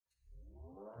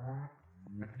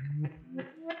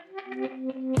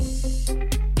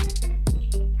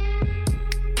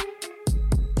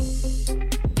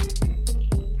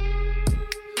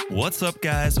What's up,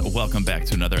 guys? Welcome back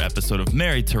to another episode of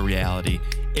Married to Reality.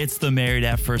 It's the Married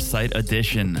at First Sight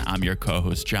edition. I'm your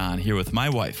co-host, John, here with my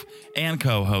wife and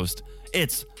co-host.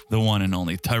 It's the one and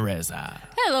only Teresa.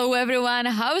 Hello, everyone.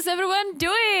 How's everyone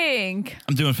doing?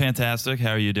 I'm doing fantastic.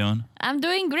 How are you doing? I'm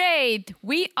doing great.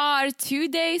 We are 2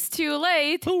 days too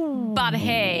late, but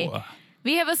hey,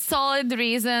 we have a solid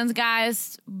reasons,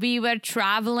 guys. We were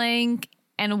traveling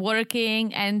and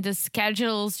working, and the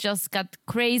schedules just got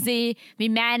crazy. We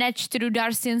managed to do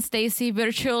Darcy and Stacy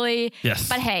virtually. Yes.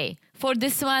 But hey, for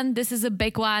this one, this is a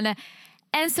big one.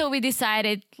 And so we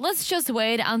decided, let's just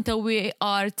wait until we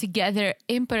are together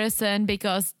in person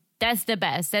because that's the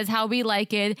best. That's how we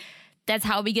like it. That's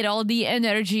how we get all the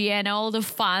energy and all the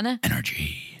fun.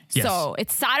 Energy. Yes. So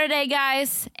it's Saturday,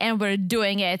 guys, and we're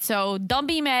doing it. So don't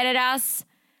be mad at us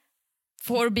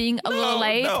for being a little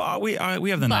late. No, we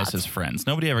have the nicest friends.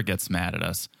 Nobody ever gets mad at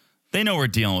us. They know we're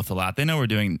dealing with a lot. They know we're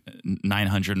doing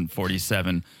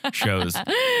 947 shows.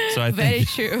 So I think, Very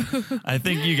true. I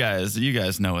think you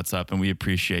guys know what's up, and we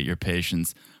appreciate your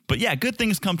patience. But yeah, good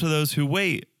things come to those who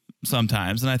wait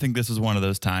sometimes, and I think this is one of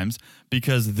those times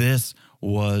because this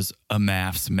was a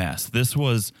MAFS mess. This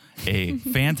was a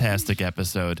fantastic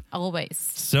episode. Always.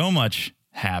 So much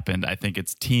happened. I think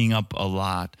it's teeing up a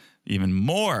lot, even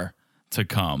more to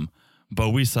come. But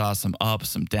we saw some ups,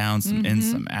 some downs, some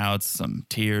ins, some outs, some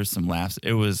tears, some laughs.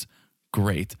 It was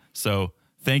great. So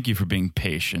thank you for being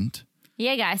patient.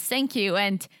 Yeah, guys, thank you.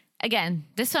 And again,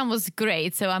 this one was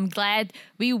great. So I'm glad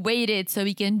we waited so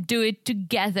we can do it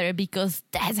together because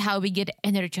that's how we get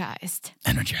energized.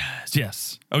 Energized,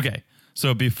 yes. Okay,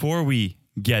 so before we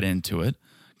get into it,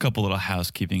 a couple little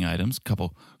housekeeping items, a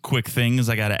couple quick things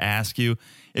I got to ask you.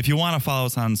 If you want to follow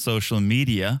us on social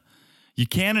media, you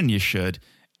can and you should.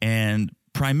 And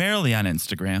primarily on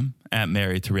Instagram at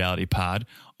Married to Reality Pod.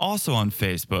 Also on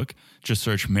Facebook, just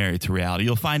search Married to Reality.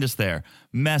 You'll find us there.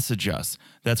 Message us.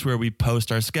 That's where we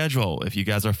post our schedule. If you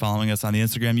guys are following us on the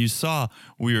Instagram, you saw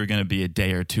we were going to be a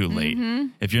day or two late.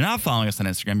 If you're not following us on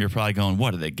Instagram, you're probably going,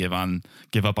 what, do they give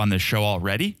up on this show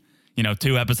already?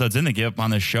 2 episodes in, they give up on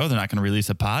this show. They're not going to release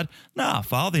a pod. No,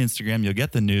 follow the Instagram. You'll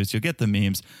get the news. You'll get the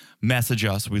memes. Message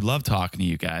us. We love talking to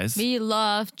you guys. We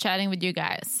love chatting with you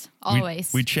guys.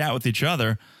 Always. We chat with each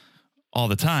other all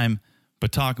the time,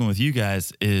 but talking with you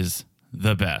guys is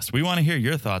the best. We want to hear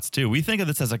your thoughts too. We think of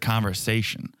this as a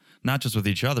conversation, not just with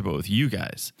each other, but with you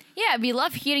guys. Yeah, we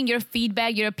love hearing your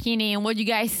feedback, your opinion, what you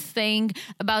guys think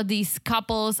about these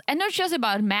couples, and not just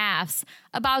about MAFS,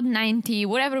 about 90,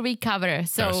 whatever we cover.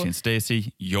 So, Darcy and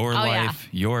Stacy, your life,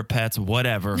 your pets,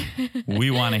 whatever.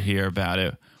 We want to hear about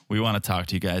it. We want to talk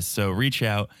to you guys. So reach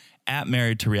out at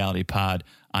Married to Reality Pod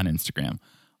on Instagram.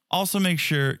 Also, make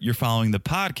sure you're following the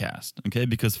podcast, okay?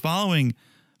 Because following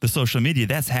the social media,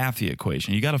 that's half the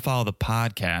equation. You got to follow the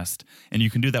podcast, and you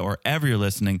can do that wherever you're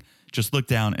listening. Just look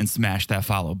down and smash that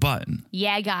follow button.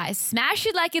 Yeah, guys, smash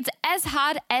it like it's as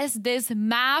hot as this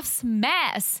MAFS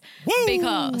mess. Woo!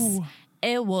 Because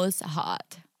it was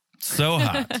hot. So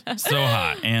hot, so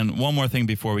hot. And one more thing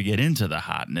before we get into the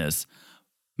hotness.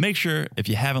 Make sure if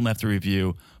you haven't left a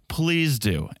review, please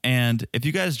do. And if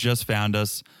you guys just found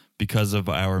us because of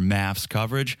our MAFS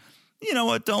coverage, you know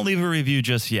what? Don't leave a review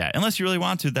just yet. Unless you really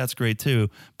want to, that's great too.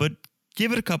 But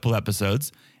give it a couple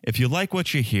episodes. If you like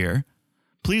what you hear,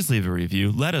 please leave a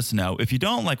review. Let us know. If you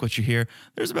don't like what you hear,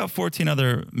 there's about 14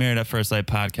 other Married at First Sight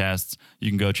podcasts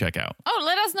you can go check out. Oh,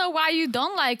 let us know why you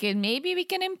don't like it. Maybe we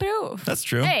can improve. That's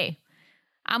true. Hey,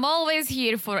 I'm always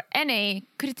here for any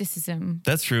criticism.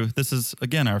 That's true. This is,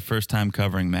 again, our first time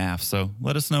covering MAFS. So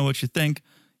let us know what you think,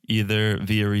 either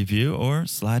via review or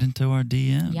slide into our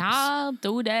DMs. Yeah,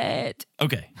 do that.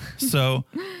 Okay, so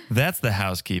that's the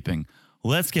housekeeping.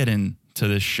 Let's get into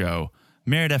this show.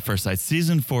 Married at First Sight,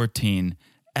 Season 14,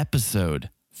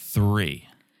 Episode 3.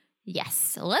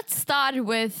 Yes, let's start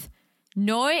with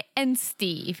Noi and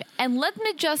Steve. And let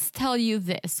me just tell you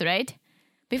this, right?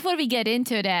 Before we get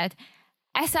into that,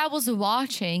 as I was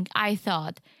watching, I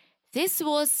thought this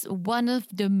was one of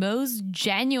the most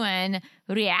genuine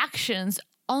reactions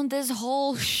on this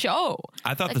whole show.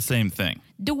 I thought the same thing.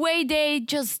 The way they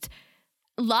just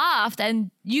laughed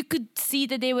and you could see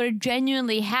that they were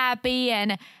genuinely happy,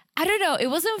 and I don't know, it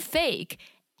wasn't fake.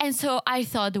 And so I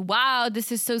thought, wow,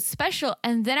 this is so special.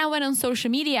 And then I went on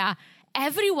social media.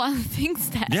 Everyone thinks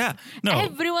that. Yeah, no.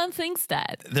 Everyone thinks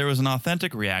that. There was an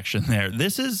authentic reaction there.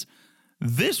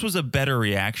 This was a better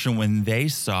reaction when they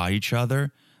saw each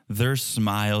other, their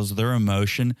smiles, their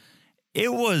emotion.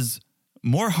 It was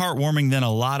more heartwarming than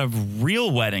a lot of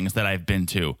real weddings that I've been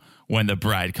to when the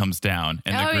bride comes down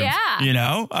and the groom. Yeah. You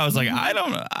know, I was like,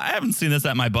 I haven't seen this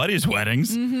at my buddies'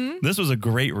 weddings. Mm-hmm. This was a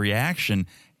great reaction.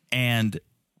 And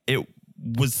it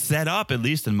was set up, at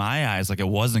least in my eyes, like it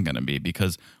wasn't going to be,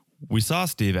 because we saw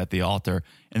Steve at the altar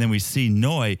and then we see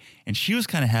Noi, and she was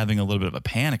kind of having a little bit of a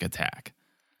panic attack.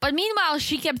 But meanwhile,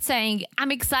 she kept saying,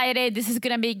 I'm excited. This is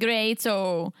going to be great.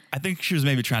 So I think she was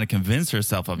maybe trying to convince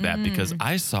herself of that, because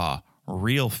I saw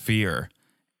real fear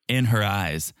in her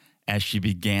eyes as she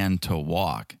began to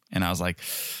walk. And I was like,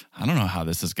 I don't know how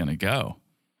this is going to go.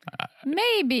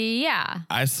 maybe, yeah.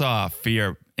 I saw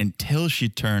fear until she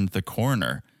turned the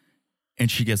corner and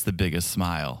she gets the biggest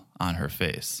smile on her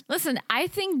face. Listen, I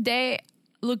think they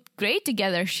look great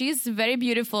together. She's very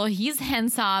beautiful. He's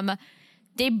handsome.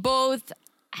 They both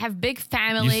have big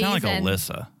families. You sound like and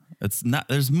Alyssa. It's not,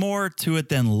 there's more to it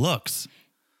than looks.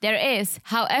 there is.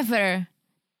 However,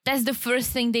 that's the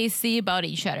first thing they see about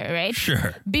each other, right?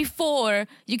 Sure. Before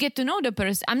you get to know the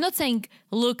person. I'm not saying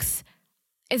looks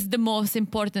is the most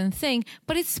important thing,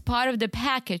 but it's part of the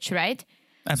package, right?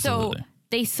 Absolutely. So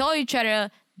they saw each other,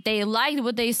 they liked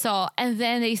what they saw, and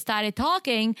then they started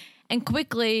talking, and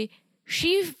quickly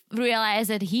she realized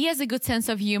that he has a good sense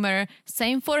of humor,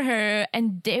 same for her,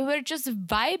 and they were just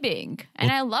vibing,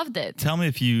 and I loved it. Tell me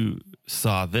if you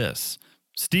saw this.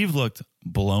 Steve looked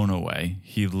blown away.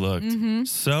 He looked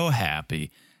so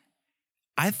happy.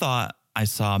 I thought I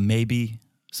saw maybe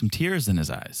some tears in his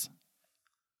eyes.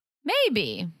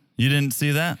 Maybe. You didn't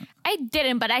see that? I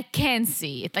didn't, but I can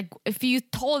see it. Like, if you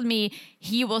told me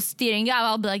he was tearing up,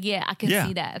 I'll be like, yeah, I can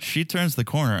see that. She turns the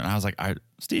corner and I was like,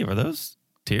 Steve, are those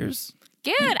tears?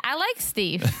 Good. I like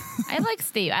Steve. I like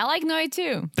Steve. I like Noi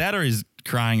too. That, or he's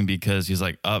crying because he's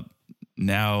like,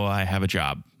 now I have a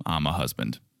job. I'm a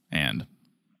husband and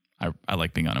I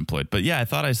like being unemployed. But yeah, I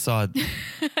thought I saw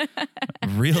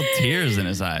real tears in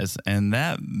his eyes, and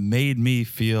that made me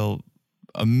feel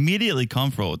immediately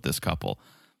comfortable with this couple.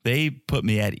 They put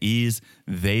me at ease.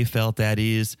 They felt at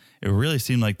ease. It really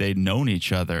seemed like they'd known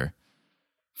each other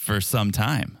for some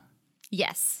time.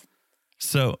 Yes.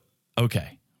 So,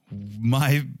 okay.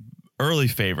 My early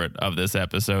favorite of this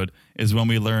episode is when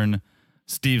we learn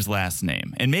Steve's last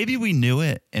name. And maybe we knew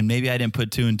it, and maybe I didn't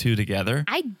put two and two together.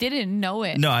 I didn't know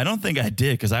it. No, I don't think I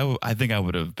did, because I think I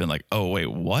would have been like, oh,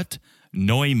 wait, what?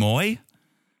 Noi Moi?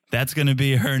 That's going to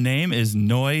be her name, is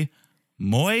Noi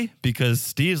Moi? Because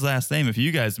Steve's last name, if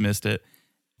you guys missed it,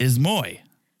 is Moi.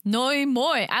 Noi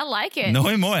Moi. I like it.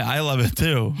 Noi Moi. I love it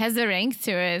too. Has a ring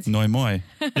to it. Noi Moi.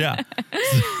 Yeah.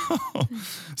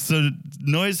 So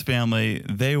Noi's family,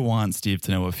 they want Steve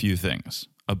to know a few things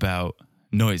about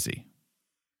Noisy.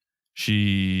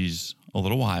 She's a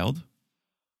little wild,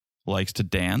 likes to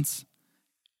dance,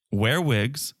 wear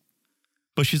wigs,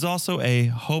 but she's also a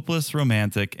hopeless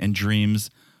romantic and dreams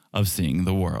of seeing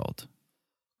the world.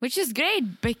 Which is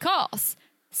great because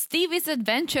Steve is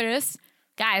adventurous.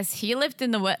 Guys, he lived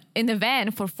in the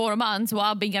van for 4 months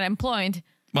while being unemployed.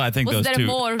 Well, I think Was those there two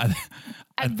more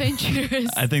adventurous?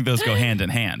 I think those go hand in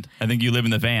hand. I think you live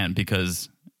in the van because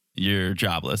you're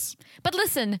jobless. But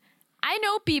listen, I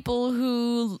know people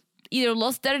who either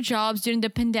lost their jobs during the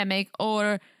pandemic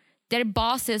or their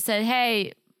bosses said,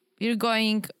 hey, you're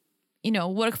going,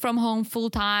 work from home full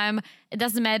time. It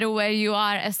doesn't matter where you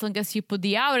are as long as you put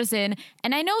the hours in.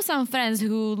 And I know some friends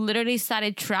who literally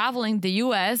started traveling the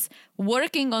US,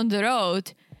 working on the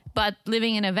road, but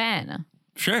living in a van.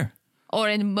 Sure. Or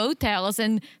in motels,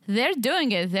 and they're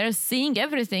doing it. They're seeing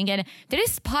everything. And there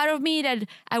is part of me that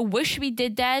I wish we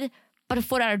did that, but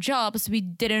for our jobs, we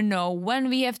didn't know when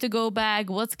we have to go back,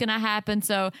 what's going to happen.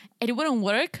 So it wouldn't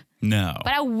work. No.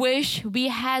 But I wish we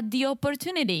had the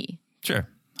opportunity. Sure.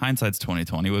 Hindsight's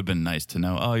 2020. It would have been nice to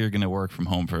know, you're going to work from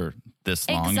home for this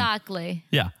long. Exactly.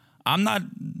 Yeah. I'm not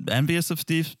envious of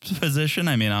Steve's position.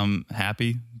 I mean, I'm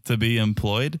happy to be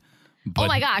employed. But oh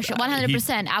my gosh,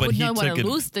 100%. I would not want to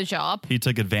lose the job. He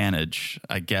took advantage,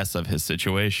 I guess, of his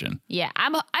situation. Yeah,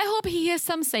 I hope he has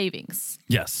some savings.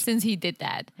 Yes. Since he did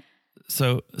that.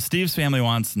 So Steve's family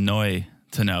wants Noi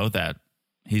to know that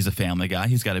he's a family guy.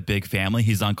 He's got a big family.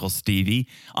 He's Uncle Stevie.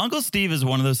 Uncle Steve is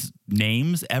one of those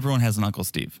names. Everyone has an Uncle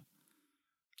Steve.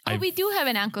 Oh, we do have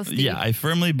an Uncle Steve. Yeah, I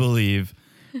firmly believe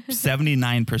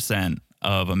 79%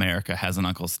 of America has an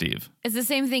Uncle Steve. It's the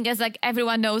same thing as like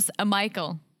everyone knows a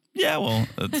Michael. Yeah, well,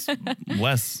 it's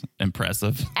less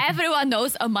impressive. Everyone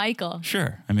knows a Michael.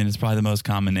 Sure. I mean, it's probably the most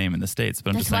common name in the States.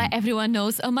 But I'm That's just saying, why everyone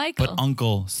knows a Michael. But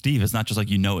Uncle Steve is not just like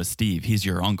you know a Steve. He's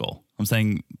your uncle. I'm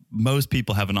saying most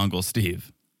people have an Uncle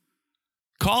Steve.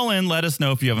 Call in. Let us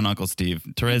know if you have an Uncle Steve.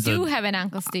 Teresa, we do have an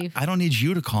Uncle Steve. I don't need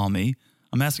you to call me.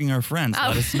 I'm asking our friends.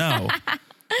 Let us know.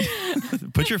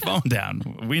 Put your phone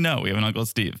down. We know we have an Uncle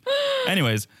Steve.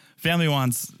 Anyways, family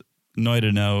wants Noi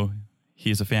to know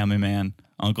he's a family man.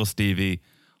 Uncle Stevie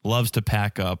loves to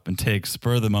pack up and take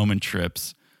spur-of-the-moment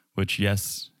trips, which,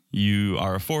 yes, you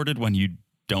are afforded when you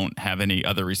don't have any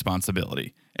other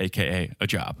responsibility, aka a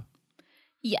job.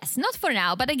 Yes, not for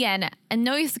now, but again, I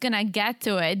know he's gonna get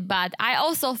to it, but I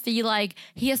also feel like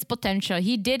he has potential.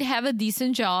 He did have a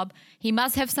decent job. He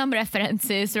must have some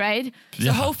references, right? So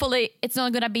Yeah. hopefully it's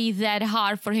not gonna be that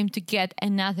hard for him to get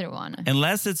another one.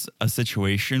 Unless it's a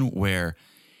situation where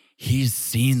he's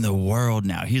seen the world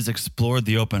now. He's explored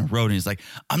the open road and he's like,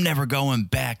 I'm never going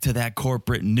back to that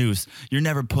corporate noose. You're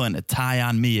never putting a tie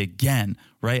on me again,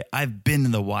 right? I've been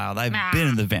in the wild. I've been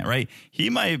in the van, right?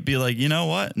 He might be like, you know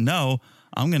what? No,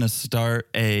 I'm going to start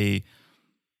a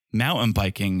mountain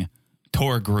biking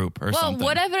tour group or something. Well,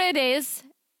 whatever it is,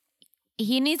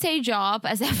 he needs a job,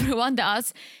 as everyone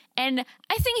does. And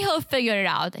I think he'll figure it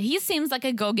out. He seems like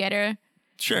a go-getter.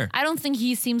 Sure. I don't think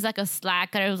he seems like a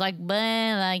slacker who's like,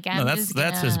 bleh, like I'm No, just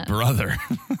that's his gonna-" brother.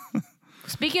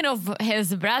 Speaking of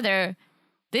his brother,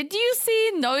 did you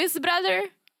see Noah's brother?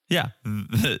 Yeah.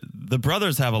 The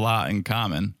brothers have a lot in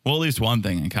common. Well, at least one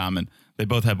thing in common. They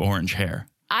both have orange hair.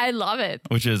 I love it.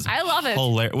 Which is I love it.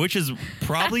 hilarious. Which is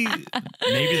probably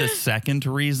maybe the second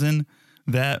reason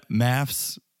that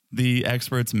MAFS, the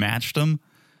experts, matched them.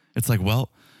 It's like,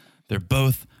 well, they're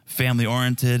both family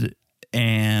oriented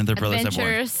and their brothers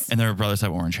Adventurous.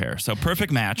 have orange hair. So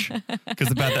perfect match. Because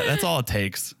that's all it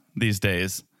takes these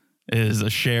days is a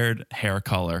shared hair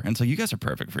color. And so you guys are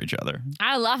perfect for each other.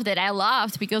 I loved it. I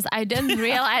laughed because I didn't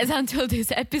realize until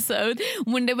this episode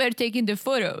when they were taking the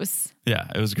photos. Yeah,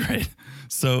 it was great.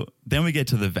 So then we get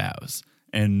to the vows,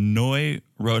 and Noi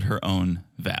wrote her own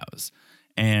vows.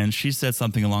 And she said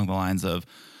something along the lines of,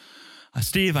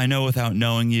 Steve, I know without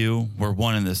knowing you, we're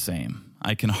one and the same.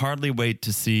 I can hardly wait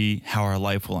to see how our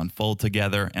life will unfold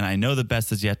together, and I know the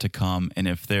best is yet to come. And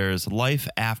if there's life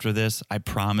after this, I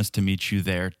promise to meet you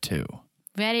there too.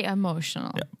 Very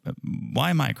emotional.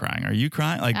 Why am I crying? Are you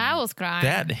crying? Like I was crying.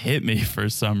 That hit me for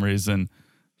some reason.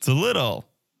 It's a little,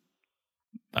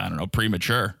 I don't know,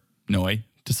 premature, Noi,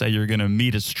 to say you're going to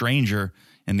meet a stranger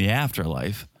in the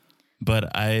afterlife.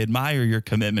 But I admire your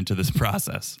commitment to this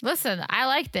process. Listen, I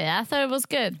liked it. I thought it was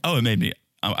good. Oh, it made me,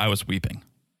 I was weeping,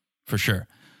 for sure.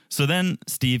 So then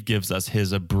Steve gives us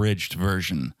his abridged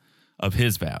version of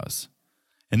his vows.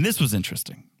 And this was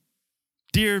interesting.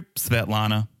 Dear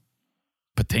Svetlana,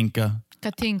 Patinka.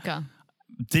 Katinka.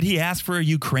 Did he ask for a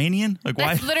Ukrainian? Like,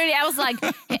 why? That's literally, I was like,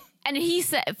 and he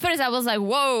said, first I was like,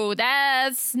 whoa,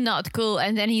 that's not cool.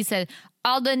 And then he said,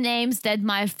 all the names that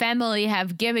my family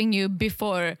have given you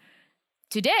before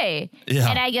today. Yeah.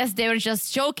 And I guess they were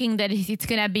just joking that it's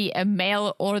going to be a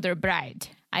mail order bride.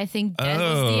 I think that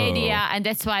was the idea. And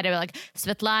that's why they were like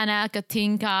Svetlana,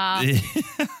 Katinka,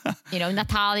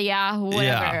 Natalia, whatever.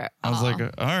 Yeah. I was like,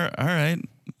 all right,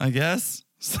 I guess.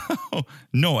 So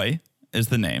Noi is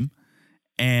the name.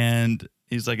 And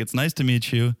he's like, it's nice to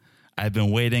meet you. I've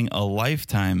been waiting a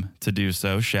lifetime to do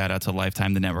so. Shout out to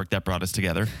Lifetime, the network that brought us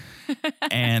together.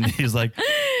 And he's like,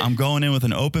 I'm going in with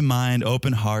an open mind,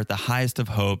 open heart, the highest of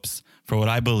hopes for what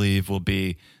I believe will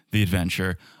be the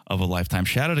adventure of a lifetime.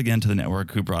 Shout out again to the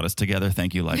network who brought us together.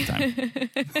 Thank you, Lifetime.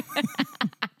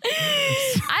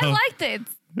 I liked it.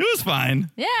 It was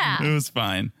fine. Yeah. It was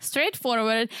fine.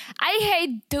 Straightforward. I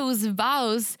hate those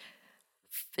vows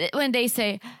when they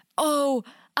say, oh,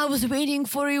 I was waiting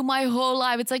for you my whole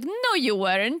life. It's like, no, you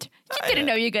weren't. You didn't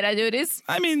know you're going to do this.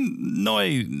 I mean,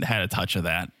 Noi had a touch of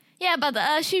that. Yeah,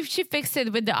 but she fixed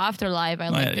it with the afterlife. I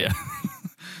like it.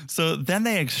 So then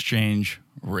they exchange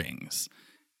rings.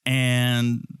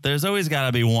 And there's always got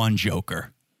to be one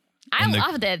joker. I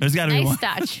loved it. There's got to be one.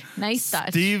 Touch. Nice touch.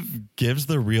 Steve gives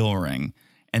the real ring.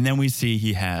 And then we see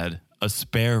he had a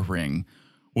spare ring,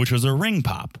 which was a ring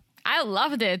pop. I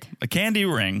loved it. A candy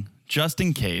ring, just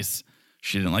in case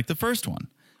she didn't like the first one.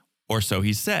 Or so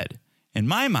he said. In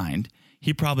my mind,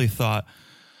 he probably thought,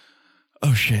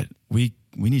 oh shit, we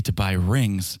need to buy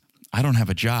rings. I don't have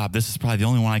a job. This is probably the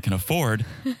only one I can afford.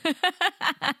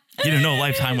 He didn't know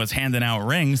Lifetime was handing out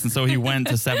rings. And so he went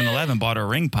to 7-Eleven, bought a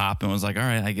ring pop and was like, all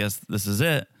right, I guess this is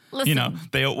it. Listen.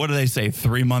 What do they say?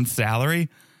 3 months salary?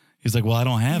 He's like, well, I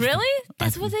don't have. Really?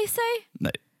 That's what they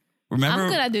say? Remember,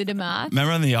 I'm going to do the math.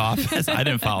 Remember on The Office? I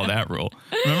didn't follow that rule.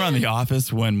 Remember on The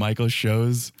Office when Michael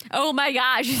shows? Oh my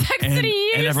gosh, it's like 3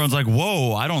 years. And everyone's like,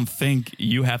 whoa, I don't think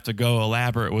you have to go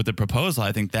elaborate with the proposal.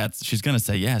 I think she's going to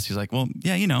say yes. He's like, well,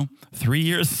 yeah, 3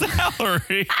 years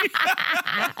salary.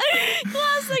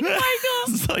 Classic Michael.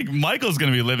 It's like Michael's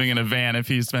going to be living in a van if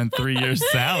he spent 3 years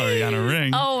salary on a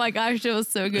ring. Oh my gosh, that was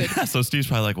so good. So Steve's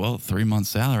probably like, well, 3 months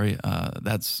salary,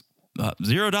 that's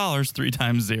 $0. 3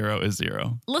 times 0 is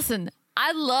 0. Listen,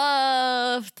 I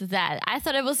loved that. I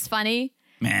thought it was funny.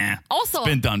 Meh. Also, It's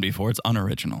been done before. It's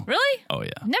unoriginal. really? Oh, yeah.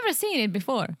 Never seen it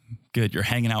before. Good. You're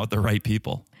hanging out with the right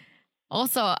people.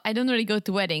 Also, I don't really go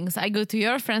to weddings. I go to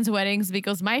your friends' weddings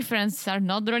because my friends are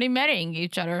not really marrying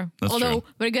each other. That's Although true.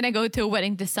 we're going to go to a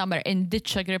wedding this summer in the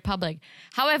Czech Republic.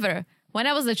 However, when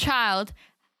I was a child,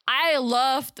 I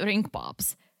loved ring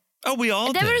pops. Oh, we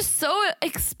all They did. were so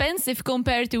expensive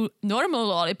compared to normal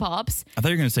lollipops. I thought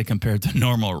you were going to say compared to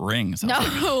normal rings. I was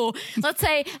like, No, let's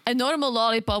say a normal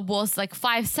lollipop was like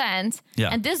 5 cents. Yeah.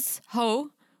 And this hoe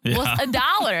was Yeah.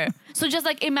 $1. So just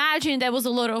like imagine that was a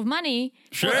lot of money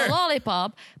for Sure. a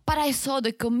lollipop. But I saw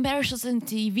the commercials on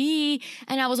TV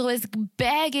and I was always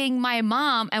begging my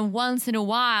mom. And once in a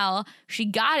while, she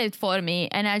got it for me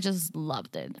and I just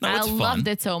loved it. No, I it's loved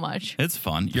fun. it so much. It's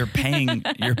fun. You're paying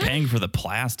for the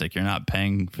plastic. You're not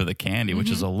paying for the candy, which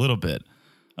is a little bit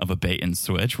of a bait and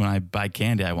switch. When I buy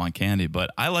candy, I want candy, but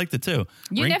I liked it too.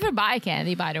 You never buy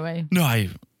candy, by the way. No, I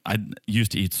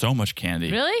used to eat so much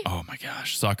candy. Really? Oh my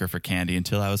gosh, sucker for candy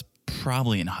until I was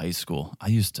probably in high school. I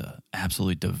used to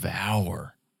absolutely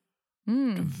devour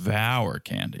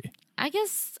candy. I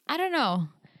guess, I don't know.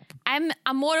 I'm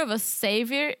more of a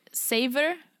savor.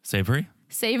 Savory? Savory.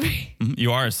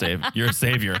 You are a savior. You're a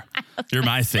savior. You're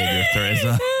my savior,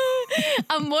 Teresa.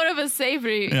 I'm more of a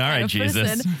savory All right, kind of Jesus.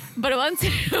 person. But once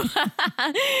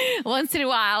in a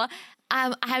while,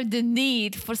 I have the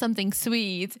need for something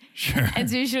sweet. Sure. And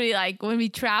it's usually like when we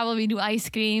travel, we do ice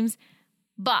creams.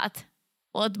 But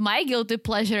what my guilty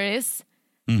pleasure is,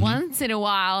 once in a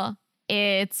while,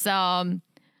 it's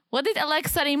what did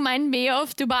Alexa remind me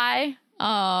of to buy?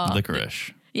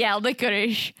 Licorice. Yeah,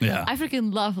 licorice. Yeah. I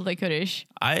freaking love licorice.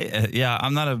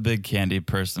 I'm not a big candy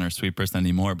person or sweet person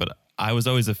anymore, but I was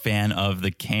always a fan of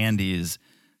the candies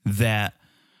that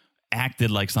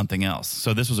acted like something else.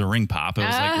 So this was a ring pop. It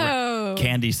was Oh. like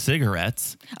candy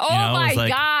cigarettes. Oh You know, it my was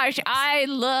like, gosh,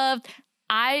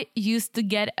 I used to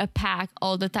get a pack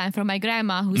all the time from my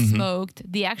grandma who smoked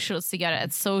the actual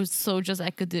cigarettes. So just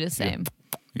I could do the same.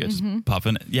 You guys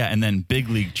puffing it. Yeah, and then Big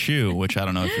League Chew, which I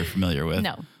don't know if you're familiar with.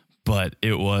 No. But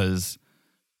it was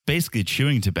basically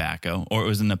chewing tobacco, or it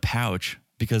was in a pouch,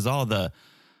 because all the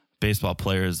baseball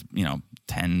players,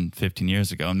 10, 15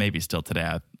 years ago, and maybe still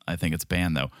today, I think it's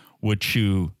banned though, would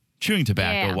chewing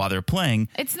tobacco Yeah. while they're playing.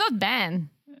 It's not banned.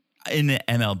 In the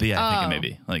MLB, I think Oh. it may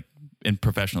be. Like in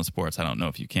professional sports, I don't know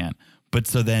if you can. But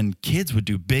so then kids would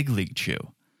do Big League Chew.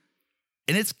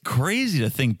 And it's crazy to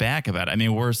think back about it. I mean,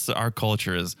 our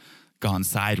culture has gone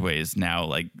sideways now,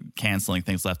 like canceling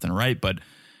things left and right. But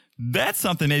that's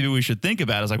something maybe we should think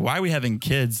about. Is like, why are we having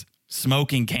kids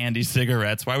smoking candy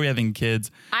cigarettes? Why are we having kids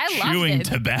I loved chewing it.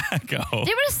 tobacco?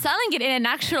 They were selling it in an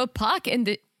actual pack in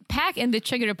the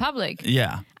Czech Republic.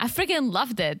 Yeah. I freaking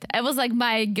loved it. It was like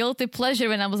my guilty pleasure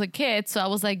when I was a kid. So I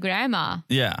was like, Grandma.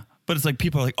 Yeah. But it's like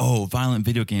people are like, oh, violent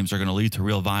video games are going to lead to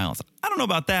real violence. I don't know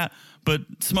about that, but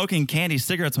smoking candy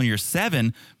cigarettes when you're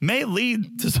 7 may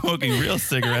lead to smoking real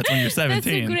cigarettes when you're 17.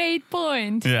 That's a great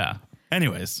point. Yeah.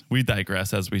 Anyways, we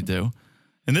digress as we do.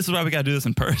 And this is why we got to do this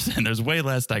in person. There's way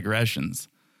less digressions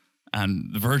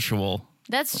on virtual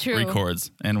That's true.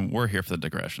 records, and we're here for the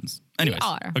digressions. Anyways,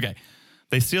 are. okay.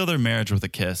 They seal their marriage with a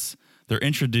kiss. They're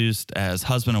introduced as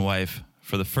husband and wife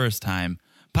for the first time.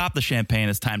 Pop the champagne.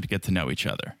 It's time to get to know each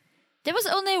other. There was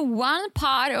only one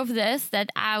part of this that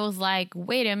I was like,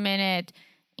 wait a minute,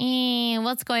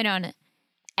 what's going on?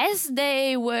 As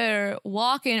they were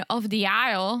walking off the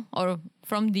aisle or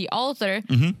from the altar,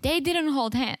 they didn't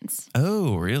hold hands.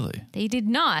 Oh, really? They did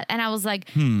not. And I was like,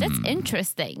 that's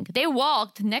interesting. They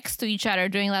walked next to each other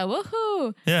doing like,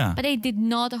 woohoo. Yeah. But they did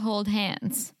not hold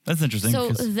hands. That's interesting. So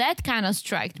 'cause- that kind of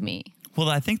struck me. well,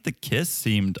 I think the kiss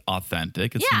seemed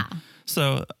authentic. Yeah.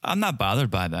 So I'm not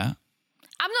bothered by that.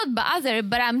 I'm not bothered,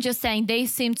 but I'm just saying they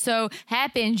seemed so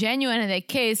happy and genuine in their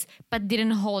kiss, but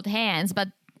didn't hold hands. But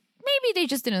maybe they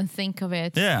just didn't think of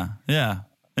it. Yeah. Yeah.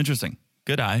 Interesting.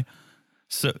 Good eye.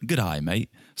 So good eye, mate.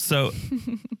 So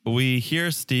we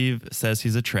hear Steve says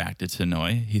he's attracted to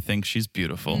Noi. He thinks she's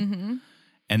beautiful.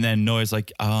 And then Noi's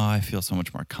like, oh, I feel so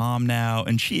much more calm now.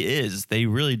 And she is. They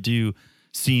really do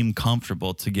seem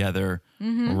comfortable together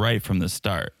right from the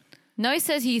start. Noi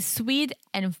says he's sweet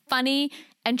and funny,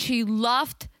 and she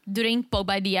loved the ring pop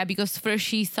idea because first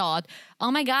she thought,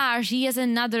 oh my gosh, he has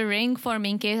another ring for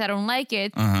me in case I don't like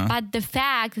it. But the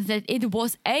fact that it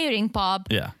was a ring pop,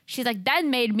 Yeah. she's like, that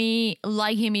made me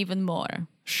like him even more.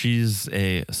 She's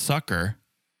a sucker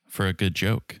for a good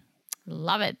joke.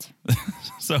 Love it.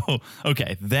 So,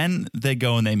 okay, then they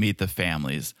go and they meet the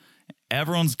families.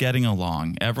 Everyone's getting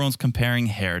along. Everyone's comparing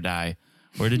hair dye.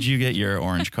 Where did you get your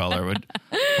orange color?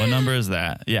 What number is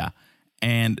that? Yeah.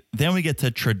 And then we get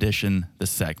to tradition, the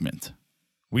segment.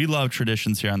 We love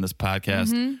traditions here on this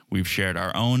podcast. We've shared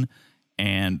our own.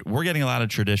 And we're getting a lot of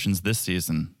traditions this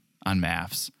season on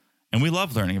MAFS. And we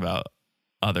love learning about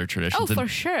other traditions. Oh, for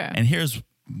sure. And here's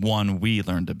one we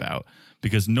learned about,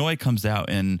 because Noi comes out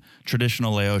in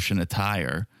traditional Laotian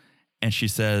attire, and she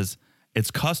says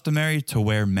it's customary to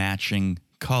wear matching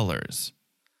colors.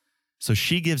 So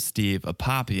she gives Steve a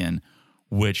papian,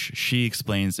 which she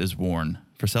explains is worn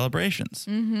for celebrations.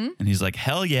 Mm-hmm. And he's like,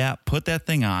 hell yeah, put that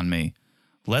thing on me.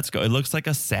 Let's go. It looks like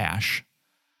a sash.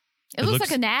 It looks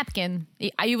like a napkin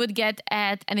you would get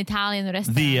at an Italian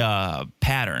restaurant. The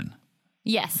pattern.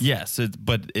 Yes. Yes,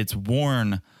 but it's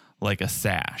worn like a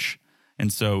sash.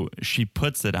 And so she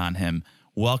puts it on him,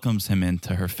 welcomes him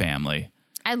into her family.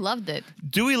 I loved it.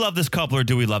 Do we love this couple or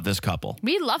do we love this couple?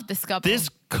 We love this couple. This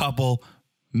couple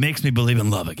makes me believe in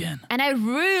love again. And I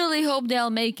really hope they'll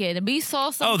make it. We saw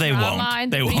some they drama won't. in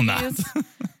the They will not. previews.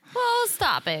 Well,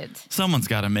 stop it. Someone's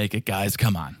got to make it, guys.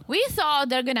 Come on. We thought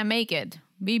they're going to make it.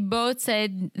 We both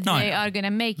said they are going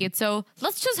to make it. So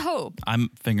let's just hope. I'm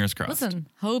fingers crossed. Listen,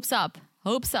 hopes up.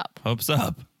 Hopes up. Hopes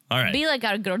up. All right. Be like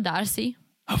our girl Darcy.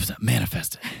 Hopes up.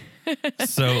 Manifest it.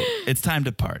 So it's time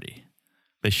to party.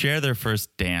 They share their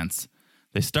first dance.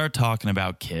 They start talking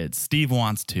about kids. Steve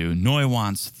wants 2. Noi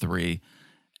wants 3.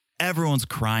 Everyone's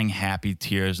crying happy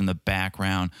tears in the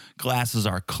background. Glasses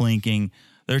are clinking.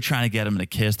 They're trying to get him to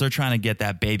kiss. They're trying to get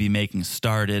that baby making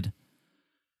started.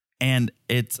 And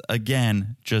it's,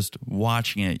 again, just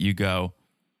watching it, you go,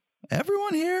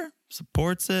 everyone here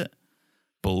supports it,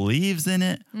 believes in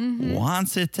it,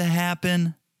 wants it to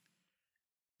happen.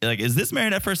 Like, is this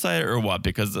Married at First Sight or what?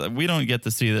 Because we don't get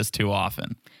to see this too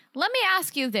often. Let me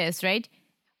ask you this, right?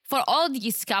 For all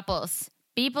these couples,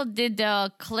 people did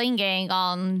the clinging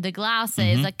on the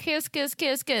glasses, like kiss, kiss,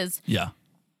 kiss, kiss. Yeah.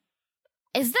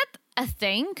 Is that a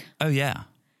thing? Oh, yeah.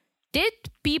 Did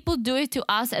people do it to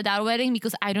us at our wedding?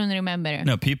 Because I don't remember.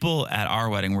 No, people at our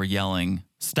wedding were yelling,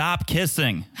 stop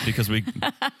kissing, because we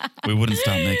wouldn't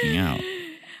stop making out.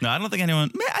 No, I don't think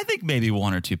anyone, I think maybe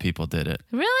 1 or 2 people did it.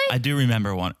 Really? I do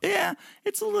remember one. Yeah,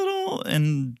 it's a little,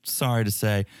 and sorry to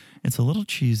say, it's a little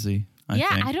cheesy. I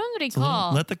think. I don't It's a little,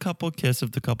 recall. let the couple kiss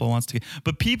if the couple wants to.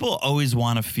 But people always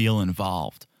want to feel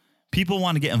involved. People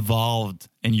want to get involved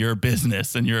in your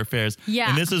business and your affairs. Yeah.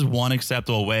 And this is one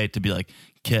acceptable way to be like,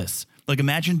 kiss. Like,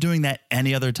 imagine doing that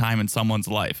any other time in someone's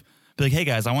life. Be like, hey,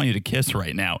 guys, I want you to kiss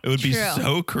right now. It would be True.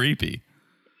 so creepy.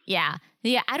 Yeah.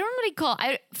 Yeah, I don't recall.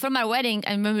 From my wedding,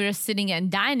 I remember we were sitting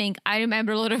and dining. I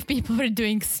remember a lot of people were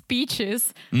doing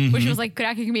speeches, which was like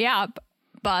cracking me up,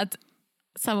 but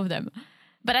some of them.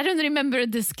 But I don't remember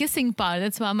this kissing part.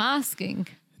 That's why I'm asking.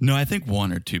 No, I think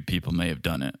 1 or 2 people may have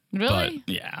done it. Really?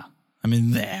 But yeah. I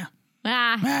mean, there.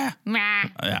 Meh.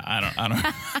 Yeah,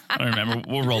 I don't remember.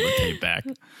 We'll roll the tape back.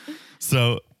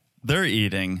 So they're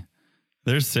eating,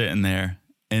 they're sitting there,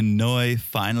 and Noi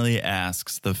finally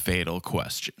asks the fatal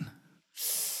question.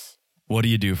 What do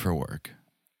you do for work?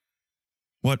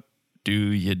 What do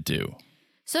you do?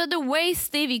 So the way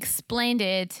Steve explained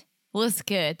it was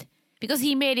good because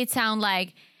he made it sound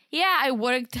like, yeah, I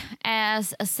worked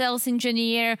as a sales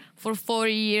engineer for 4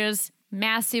 years,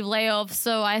 massive layoff.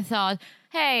 So I thought,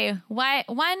 hey, why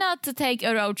not to take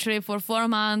a road trip for 4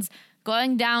 months,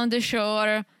 going down the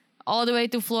shore, all the way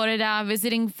to Florida,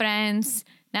 visiting friends.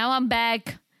 Now I'm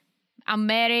back. I'm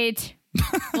married.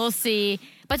 We'll see.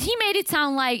 But he made it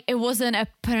sound like it wasn't a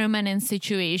permanent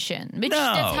situation, which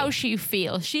that's how she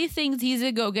feels. She thinks he's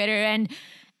a go-getter, and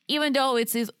even though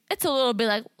it's a little bit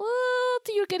like, what,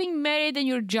 you're getting married and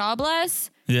you're jobless?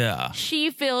 Yeah.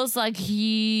 She feels like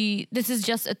this is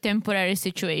just a temporary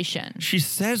situation. She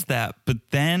says that, but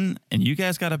then, and you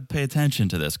guys got to pay attention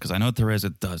to this because I know Teresa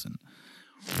doesn't.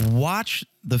 Watch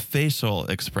the facial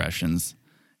expressions.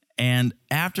 And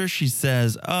after she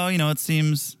says, oh, it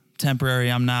seems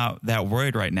temporary, I'm not that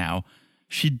worried right now,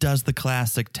 she does the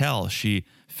classic tell. She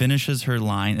finishes her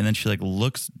line and then she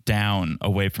looks down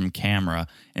away from camera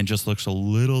and just looks a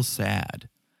little sad.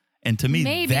 And to me,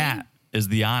 Maybe. that is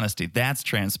the honesty. That's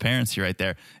transparency right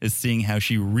there, is seeing how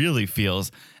she really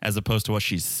feels as opposed to what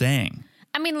she's saying.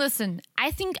 I mean, listen,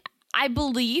 I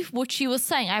believe what she was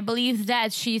saying. I believe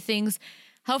that she thinks,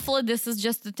 hopefully this is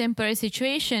just a temporary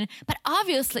situation. But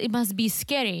obviously it must be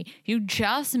scary. You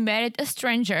just married a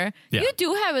stranger. Yeah. You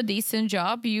do have a decent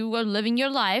job. You are living your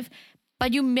life.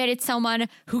 But you married someone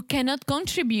who cannot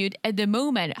contribute at the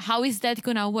moment. How is that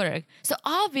going to work? So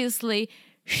obviously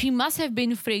she must have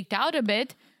been freaked out a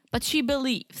bit, but she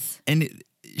believes. And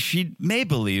she may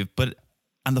believe, but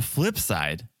on the flip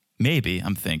side, maybe,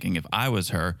 I'm thinking, if I was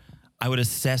her, I would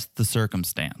assess the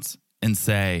circumstance and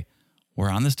say, we're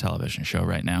on this television show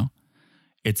right now.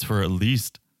 It's for at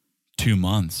least 2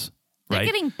 months, right? They're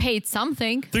getting paid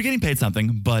something. They're getting paid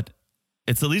something, but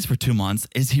it's at least for 2 months.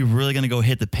 Is he really going to go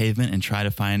hit the pavement and try to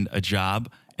find a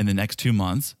job in the next 2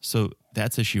 months? So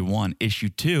that's issue one. Issue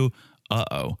two,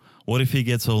 what if he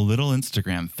gets a little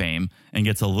Instagram fame and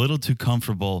gets a little too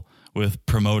comfortable with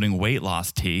promoting weight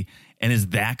loss tea? And is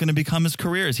that going to become his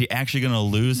career? Is he actually going to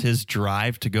lose his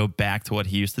drive to go back to what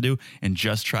he used to do and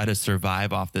just try to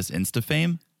survive off this Insta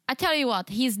fame? I tell you what,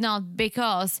 he's not,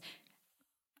 because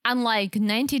unlike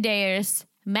 90 Dayers,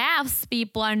 Maths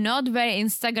people are not very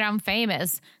Instagram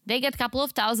famous. They get a couple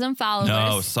of thousand followers.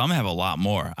 No, some have a lot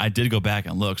more. I did go back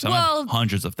and look. Some have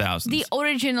hundreds of thousands. The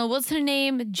original, what's her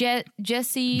name?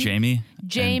 Jessie? Jamie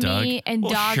and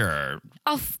Doug. Sure.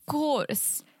 Of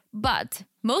course. But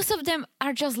most of them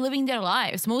are just living their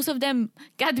lives. Most of them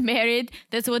got married.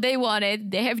 That's what they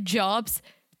wanted. They have jobs.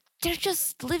 They're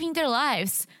just living their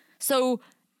lives. So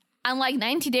unlike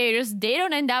 90 Days, they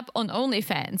don't end up on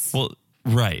OnlyFans. Well,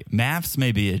 right. Maths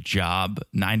may be a job.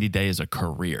 90 Day is a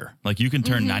career. Like you can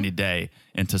turn 90 Day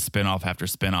into spinoff after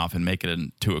spinoff and make it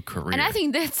into a career. And I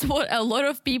think that's what a lot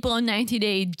of people on 90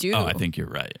 Day do. Oh, I think you're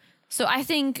right. So I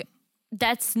think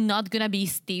that's not going to be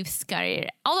Steve's career.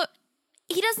 Although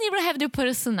he doesn't even have the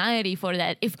personality for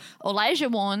that. If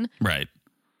Olajuwon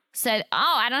said,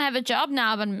 I don't have a job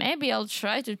now, but maybe I'll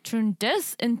try to turn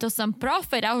this into some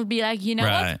profit, I would be like, you know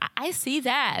what? I see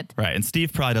that. Right. And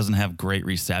Steve probably doesn't have great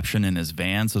reception in his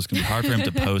van, so it's going to be hard for him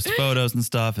to post photos and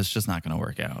stuff. It's just not going to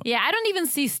work out. Yeah, I don't even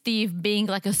see Steve being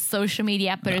like a social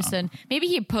media person. No. Maybe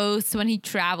he posts when he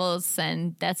travels,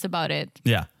 and that's about it.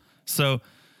 Yeah. So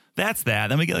that's that.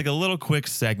 Then we get like a little quick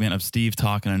segment of Steve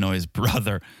talking to Noi's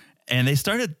brother, and they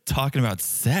started talking about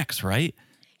sex, right?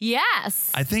 Yes.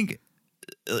 I think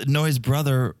Noi's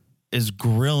brother is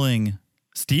grilling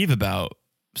Steve about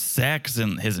sex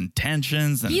and his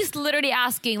intentions. And he's literally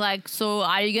asking, like, so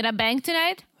are you going to bang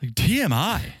tonight? Like,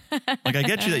 TMI. Like, I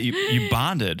get you that you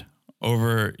bonded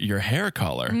over your hair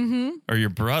color or your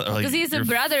brother. Because he's a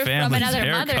brother from another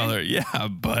hair mother. Color. Yeah,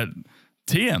 but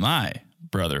TMI,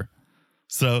 brother.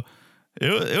 So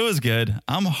it was good.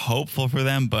 I'm hopeful for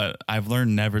them, but I've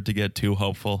learned never to get too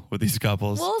hopeful with these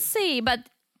couples. We'll see, but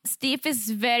Steve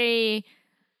is very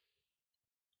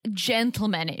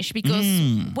gentlemanish because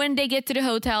when they get to the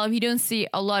hotel, we don't see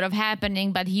a lot of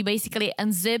happening, but he basically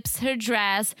unzips her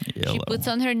dress. Yellow. She puts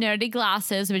on her nerdy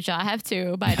glasses, which I have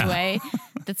too, by the way.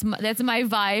 That's my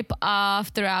vibe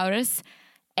after hours.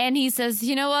 And he says,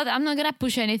 you know what? I'm not going to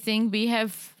push anything. We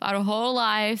have our whole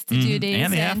lives to do this.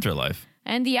 And the afterlife.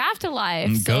 And the afterlife.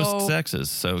 And ghost sex is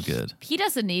so good. He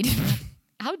doesn't need it.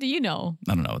 How do you know?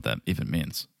 I don't know what that even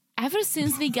means. Ever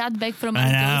since we got back from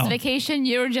our ghost vacation,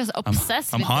 you're just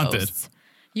obsessed with haunted. Ghosts.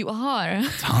 You are.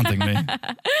 It's haunting me.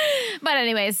 But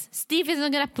anyways, Steve is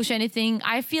not going to push anything.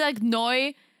 I feel like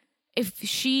Noi, if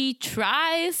she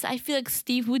tries, I feel like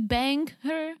Steve would bang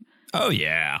her. Oh,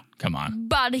 yeah. Come on.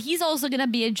 But he's also going to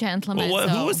be a gentleman. Well,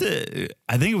 who was it?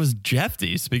 I think it was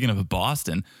Jeffy, speaking of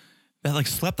Boston, that like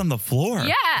slept on the floor.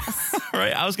 Yes.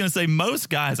 Right? I was going to say most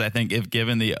guys, I think, if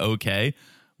given the okay,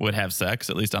 would have sex,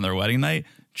 at least on their wedding night.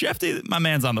 Jeffy, my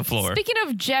man's on the floor. Speaking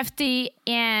of Jeffy,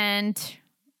 and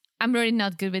I'm really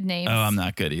not good with names. Oh, I'm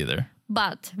not good either.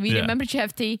 But we remember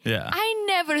Jeffy. Yeah. I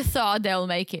never thought they'll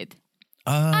make it.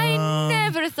 I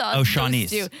never thought. Oh,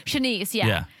 Shanice. Shanice,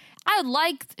 yeah. I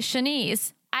liked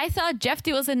Shanice. I thought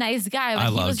Jeffy was a nice guy,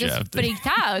 but he was just freaked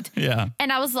out. Yeah.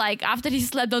 And I was like, after he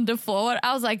slept on the floor,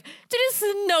 I was like, there's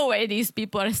no way these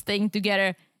people are staying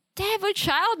together. They have a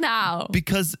child now.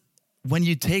 Because when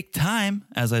you take time,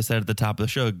 as I said at the top of the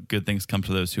show, good things come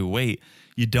to those who wait.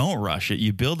 You don't rush it.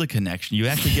 You build a connection. You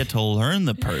actually get to learn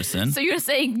the person. So you're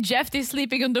saying Jeffy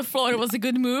sleeping on the floor was a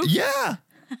good move? Yeah.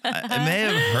 It may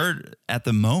have hurt at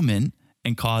the moment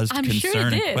and caused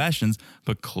concern and questions,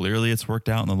 but clearly it's worked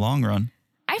out in the long run.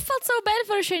 I felt so bad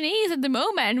for Shanice at the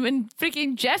moment when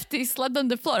freaking Jeffy slept on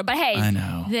the floor. But hey, I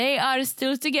know. They are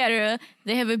still together.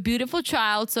 They have a beautiful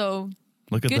child, so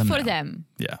look at good them for now. them.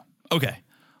 Yeah. Okay.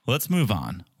 Let's move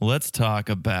on. Let's talk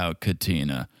about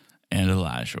Katina and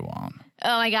Olajuwon.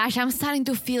 Oh my gosh, I'm starting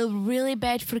to feel really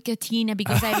bad for Katina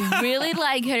because I really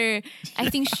like her. I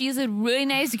think she's a really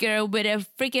nice girl with a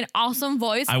freaking awesome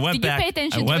voice. Did you pay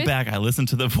attention to it? I listened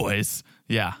to the voice.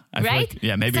 Yeah. I feel right? like,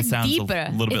 yeah, maybe it's it sounds deeper.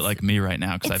 a little bit like me right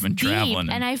now because I've been traveling.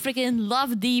 And I freaking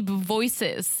love deep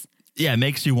voices. Yeah, it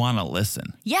makes you want to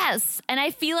listen. Yes, and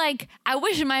I feel like I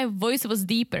wish my voice was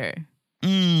deeper.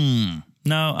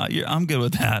 No, I'm good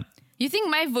with that. You think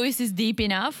my voice is deep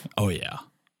enough? Oh, yeah.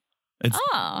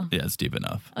 Yeah, it's deep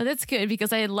enough. Oh, that's good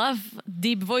because I love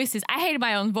deep voices. I hate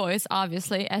my own voice,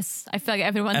 obviously, as I feel like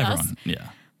everyone does. Yeah.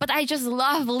 But I just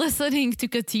love listening to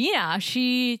Katina.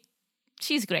 She's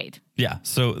great. Yeah.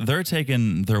 So they're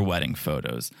taking their wedding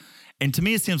photos. And to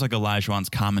me, it seems like Olajuwon's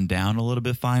calming down a little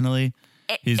bit finally.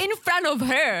 He's in front of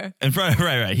her. in front,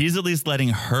 right. He's at least letting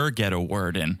her get a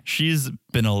word in. She's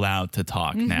been allowed to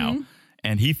talk now.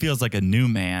 And he feels like a new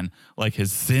man, like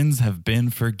his sins have been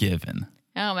forgiven.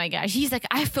 Oh my gosh. He's like,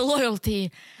 I feel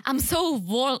loyalty. I'm so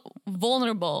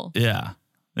vulnerable. Yeah.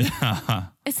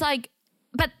 It's like,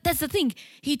 but that's the thing.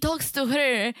 He talks to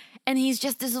her and he's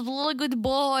just this little good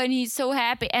boy and he's so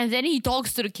happy. And then he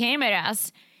talks to the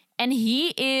cameras and he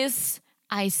is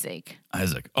Isaac.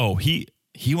 Oh, he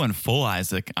went full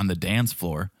Isaac on the dance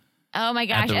floor. Oh my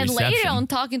gosh. the And later reception. on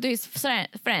talking to his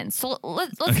friends. So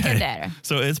let's get there.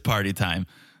 So it's party time.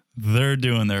 They're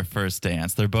doing their first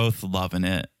dance. They're both loving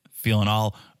it, feeling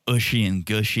all ushy and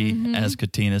gushy, as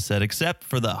Katina said, except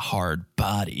for the hard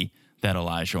body that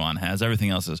Olajuwon has. Everything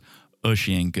else is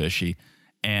ushy and gushy.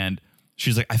 And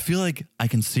she's like, I feel like I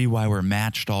can see why we're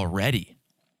matched already.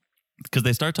 Because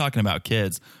they start talking about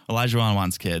kids. Olajuwon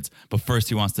wants kids, but first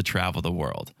he wants to travel the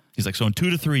world. He's like, so in 2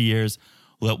 to 3 years,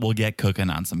 we'll get cooking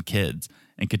on some kids.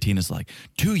 And Katina's like,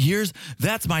 2 years?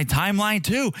 That's my timeline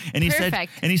too. And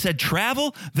Perfect. he said,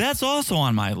 travel? That's also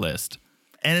on my list.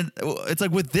 And it's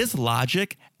like, with this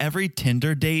logic, every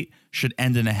Tinder date should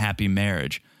end in a happy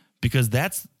marriage, because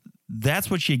that's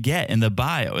what you get in the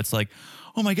bio. It's like,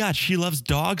 oh my God, she loves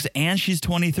dogs and she's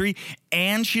 23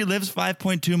 and she lives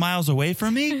 5.2 miles away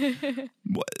from me.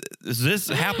 Is this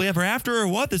happily ever after or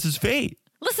what? This is fate.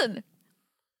 Listen,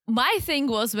 my thing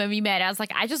was when we met, I was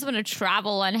like, I just want to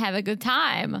travel and have a good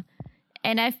time.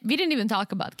 And we didn't even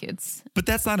talk about kids. But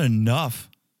that's not enough.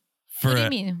 What do you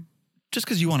mean? Just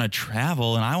because you want to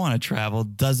travel and I want to travel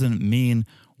doesn't mean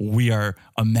we are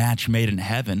a match made in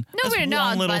heaven. No, That's we're one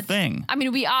not. little But, thing. I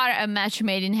mean, we are a match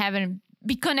made in heaven.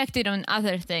 Be connected on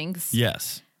other things.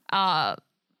 Yes.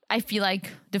 I feel like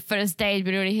the first date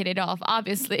we already hit it off,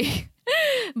 obviously.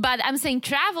 But I'm saying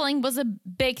traveling was a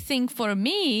big thing for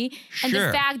me. And Sure.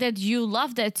 the fact that you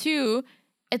love that too,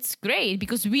 it's great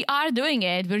because we are doing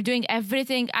it. We're doing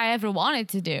everything I ever wanted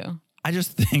to do. I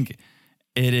just think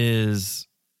it is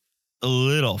a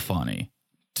little funny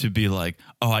to be like,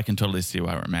 oh, I can totally see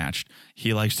why we're matched.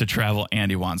 He likes to travel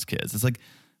and he wants kids. It's like,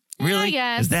 really? I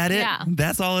guess, Is that it? yeah.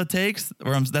 That's all it takes?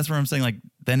 That's where I'm saying, like,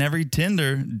 then every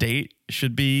Tinder date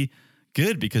should be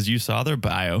good because you saw their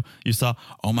bio. You saw,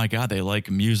 oh my God, they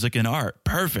like music and art.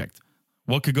 Perfect.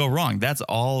 What could go wrong? That's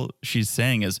all she's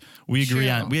saying is we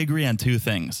agree on two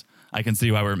things. I can see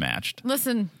why we're matched.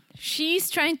 Listen, she's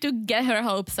trying to get her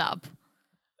hopes up.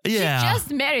 Yeah. She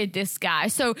just married this guy.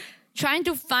 So trying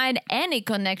to find any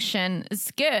connection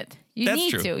is good. You That's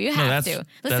need true. to. You No, have that's- to.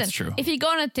 Listen, that's true. if you go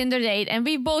on a Tinder date, and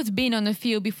we've both been on a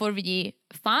few before we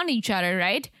found each other,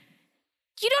 right?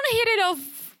 You don't hit it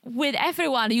off with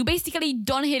everyone. You basically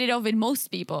don't hit it off with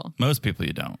most people. Most people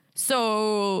you don't.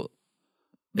 So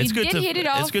we It's good did to hit it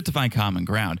off. It's good to find common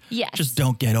ground. Yes. Just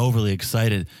don't get overly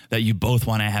excited that you both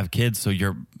want to have kids, so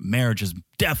your marriage is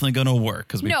definitely going to work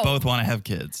because we No. both want to have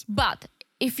kids. But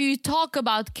if you talk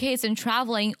about kids and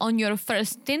traveling on your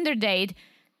first Tinder date,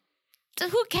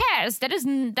 who cares? That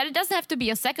it doesn't have to be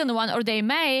a second one, or they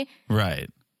may. Right.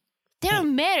 They're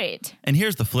married. And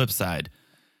here's the flip side.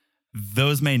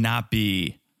 Those may not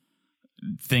be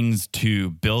things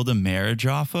to build a marriage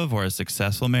off of or a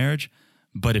successful marriage.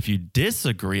 But if you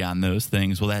disagree on those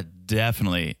things, well, that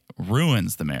definitely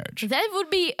ruins the marriage. That would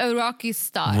be a rocky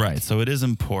start. Right. So it is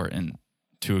important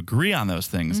to agree on those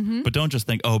things, but don't just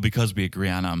think, oh, because we agree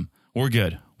on them, we're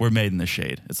good. We're made in the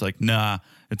shade. It's like, nah,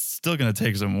 it's still going to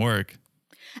take some work.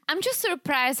 I'm just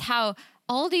surprised how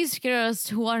all these girls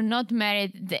who are not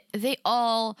married, they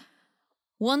all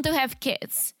want to have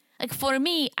kids. Like for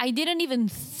me, I didn't even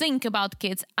think about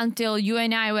kids until you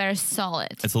and I were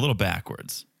solid. It's a little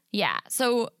backwards. Yeah.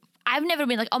 So I've never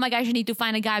been like, oh my gosh, I need to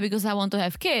find a guy because I want to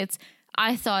have kids.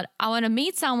 I thought I want to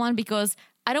meet someone because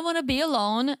I don't want to be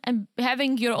alone, and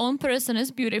having your own person is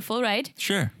beautiful, right?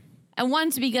 Sure. And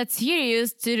once we got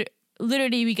serious, to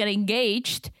literally we got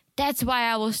engaged, that's why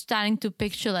I was starting to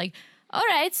picture like, all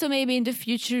right, so maybe in the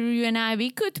future you and I, we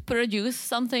could produce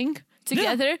something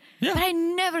together. Yeah. But I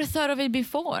never thought of it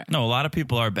before. No, a lot of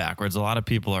people are backwards. A lot of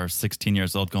people are 16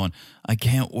 years old going, I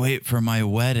can't wait for my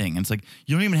wedding. And it's like,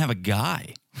 you don't even have a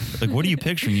guy. Like, what are you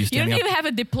picturing? You You standing don't up? even have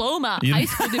a diploma, You- high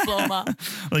school diploma.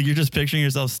 Like, you're just picturing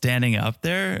yourself standing up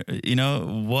there. You know,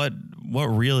 what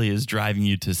really is driving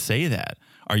you to say that?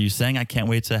 Are you saying I can't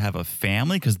wait to have a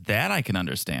family? Because that I can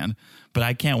understand. But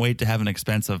I can't wait to have an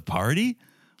expensive party?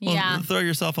 Well, Yeah. throw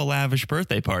yourself a lavish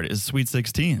birthday party. It's Sweet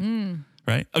 16.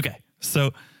 Right? Okay.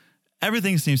 So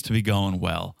everything seems to be going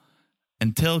well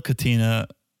until Katina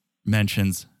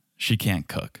mentions she can't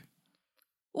cook.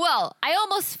 Well, I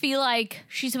almost feel like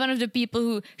she's one of the people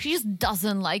who she just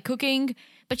doesn't like cooking,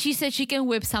 but she said she can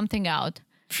whip something out.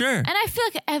 Sure. And I feel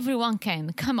like everyone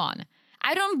can. Come on.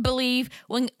 I don't believe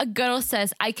when a girl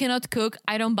says, I cannot cook,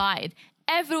 I don't buy it.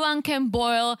 Everyone can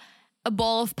boil a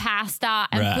bowl of pasta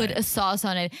and Right. put a sauce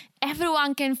on it.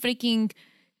 Everyone can freaking,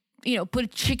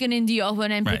 put chicken in the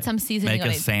oven and put Right. some seasoning Make on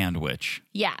a it. sandwich.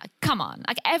 Yeah, come on.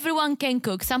 Like everyone can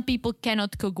cook. Some people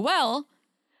cannot cook well.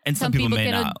 And some Some people people may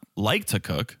cannot- not like to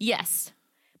cook. Yes.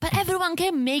 But everyone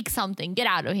can make something. Get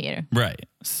out of here. Right.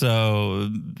 So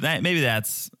maybe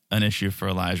that's an issue for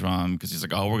Elijah because he's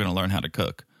like, oh, we're going to learn how to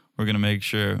cook. We're going to make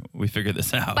sure we figure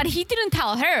this out. But he didn't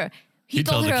tell her. He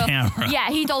told the her, camera. Yeah,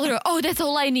 he told her, oh, that's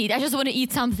all I need. I just want to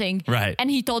eat something. Right. And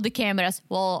he told the cameras,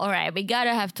 well, all right, we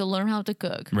gotta have to learn how to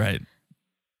cook. Right.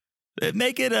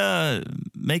 Make it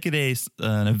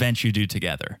an event you do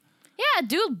together. Yeah,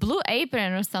 do Blue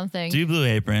Apron or something. Do Blue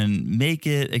Apron. Make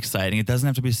it exciting. It doesn't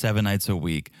have to be 7 nights a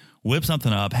week. Whip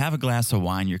something up. Have a glass of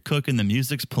wine. You're cooking. The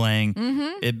music's playing.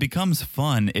 Mm-hmm. It becomes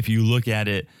fun if you look at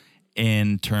it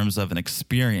in terms of an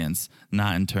experience,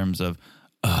 not in terms of,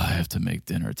 oh, I have to make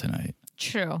dinner tonight.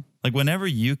 True. Like whenever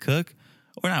you cook,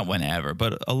 or not whenever,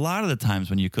 but a lot of the times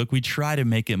when you cook, we try to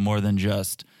make it more than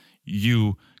just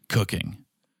you cooking.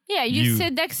 Yeah, you You-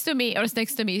 sit next to me, or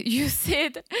next to me. You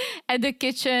sit at the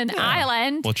kitchen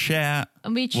island. We'll chat.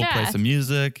 And we We'll play chat. some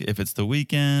music. If it's the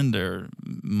weekend or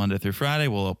Monday through Friday,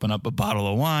 we'll open up a bottle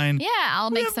of wine. Yeah, I'll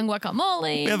make some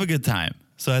guacamole. We have a good time.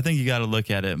 So I think you got to look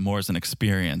at it more as an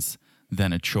experience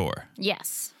than a chore.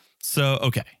 Yes. So,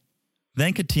 okay.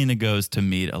 Then Katina goes to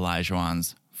meet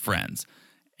Elijah's friends,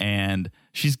 and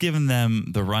she's given them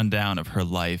the rundown of her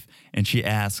life, and she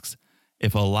asks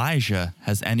if Elijah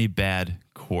has any bad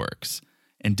quirks.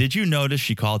 And did you notice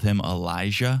she called him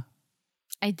Elijah?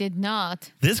 I did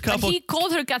not. This But couple... he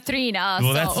called her Katrina.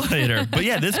 Well, so. that's later. But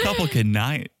yeah, this couple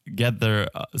cannot get their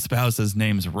spouse's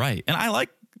names right. And I like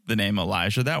the name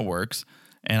Elijah. That works.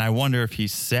 And I wonder if he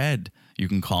said, you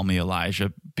can call me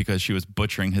Elijah, because she was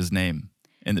butchering his name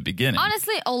in the beginning.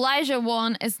 Honestly, Elijah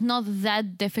one is not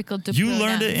that difficult to You pronounce.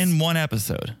 learned it in one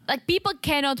episode. Like, people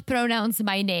cannot pronounce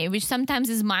my name, which sometimes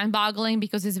is mind-boggling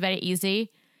because it's very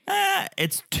easy.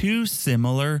 It's too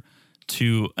similar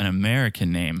to an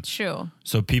American name. True.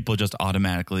 So people just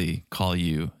automatically call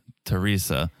you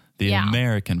Teresa, the Yeah.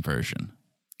 American version.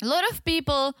 A lot of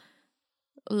people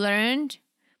learned,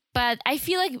 but I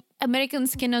feel like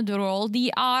Americans cannot roll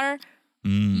the R.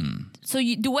 So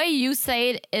the way you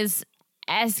say it is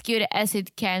as good as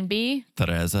it can be.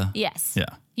 Teresa. Yes. Yeah.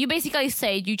 You basically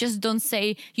say it. You just don't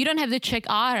say, you don't have to check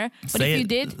R. But Say if you it,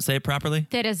 did, say it properly.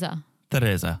 Teresa.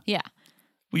 Teresa. Yeah.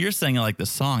 Well, you're saying it like the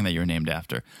song that you're named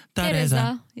after.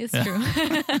 Teresa. It's true.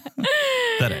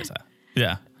 Teresa.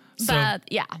 Yeah. So But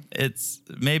yeah,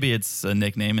 maybe it's a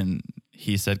nickname, and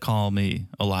he said, "Call me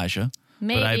Elijah."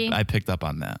 Maybe. But I picked up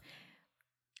on that.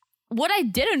 what I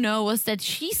didn't know was that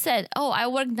she said, oh, I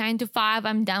work 9 to 5.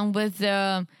 I'm done with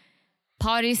the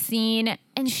party scene.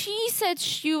 And she said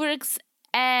she works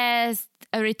as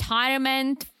a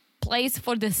retirement place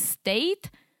for the state.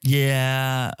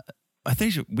 Yeah, I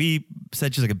think we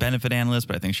said she's like a benefit analyst,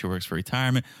 but I think she works for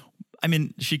retirement. I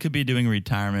mean, she could be doing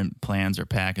retirement plans or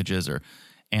packages or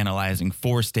analyzing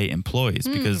for state employees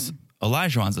because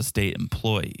Elijah's a state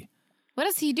employee. What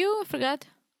does he do? I forgot.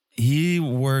 He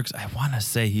works, I want to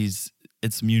say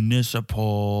it's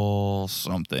municipal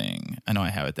something. I know I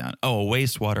have it down. Oh, a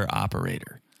wastewater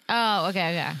operator. Oh,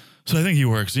 okay. So I think he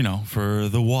works, for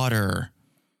the water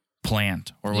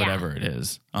plant or Yeah. whatever it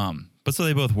is. But so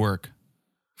they both work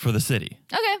for the city.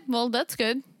 Okay, well, that's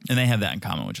good. And they have that in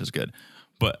common, which is good.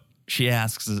 But she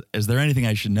asks, is there anything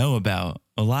I should know about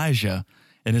Elijah?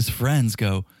 And his friends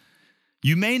go,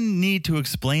 you may need to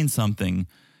explain something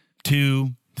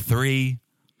 2, 3,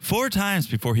 4 times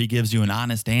before he gives you an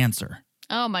honest answer.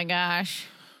 Oh, my gosh.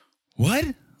 What?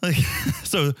 Like,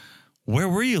 so where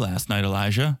were you last night,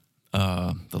 Elijah?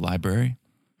 The library.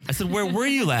 I said, where were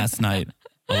you last night,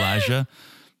 Elijah?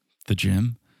 The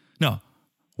gym. No,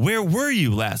 where were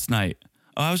you last night?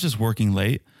 Oh, I was just working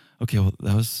late. Okay, well,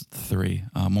 that was 3.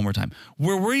 One more time.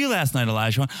 Where were you last night,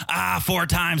 Elijah? 4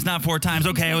 times, not 4 times.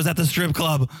 Okay, I was at the strip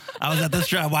club.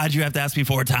 Why'd you have to ask me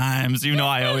 4 times? You know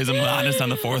I always am honest on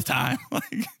the 4th time.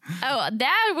 Like, Oh,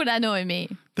 that would annoy me.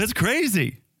 that's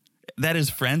crazy. That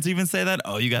his friends even say that?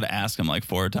 Oh, you got to ask him like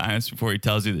 4 times before he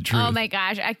tells you the truth. Oh, my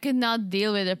gosh. I could not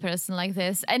deal with a person like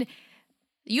this. And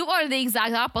you are the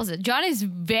exact opposite. John is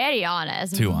very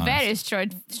honest. Too honest. Very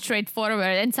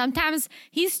straightforward. And sometimes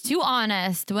he's too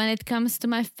honest when it comes to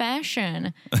my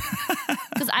fashion.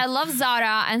 Because I love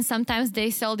Zara, and sometimes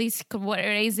they sell these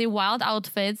crazy wild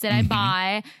outfits that I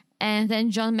buy. and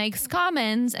then John makes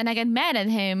comments, and I get mad at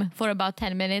him for about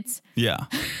 10 minutes. Yeah.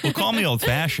 Well, call me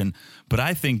old-fashioned, but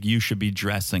I think you should be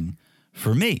dressing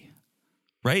for me,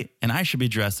 right? And I should be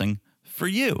dressing for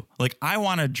you. Like, I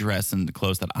want to dress in the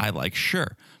clothes that I like,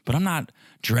 sure, but I'm not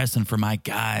dressing for my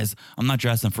guys. I'm not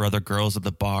dressing for other girls at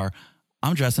the bar.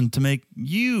 I'm dressing to make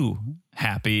you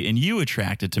happy and you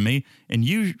attracted to me, and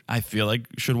you, I feel like,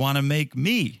 should want to make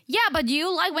me. Yeah, but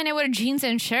you like when I wear jeans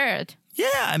and shirt. Yeah,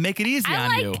 I make it easy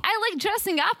on you. I like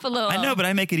dressing up a little. I know, but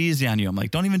I make it easy on you. I'm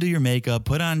like, don't even do your makeup.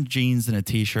 Put on jeans and a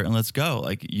t-shirt and let's go.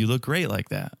 Like, you look great like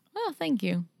that. Oh, thank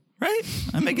you. Right?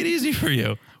 I make it easy for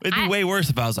you. It'd be way worse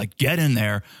if I was like, get in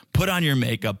there, put on your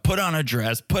makeup, put on a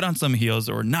dress, put on some heels,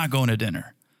 or not going to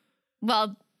dinner.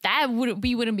 Well,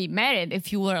 we wouldn't be married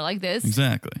if you were like this.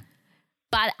 Exactly.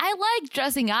 But I like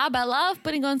dressing up. I love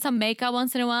putting on some makeup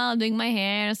once in a while, doing my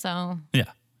hair. So,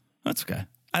 Yeah, that's okay.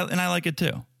 And I like it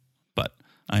too. But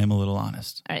I am a little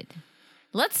honest. all right.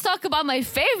 Let's talk about my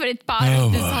favorite part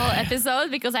of this whole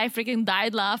episode because I freaking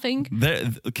died laughing.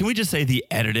 Can we just say the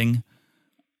editing,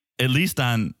 at least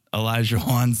on Elijah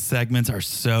Wan's segments, are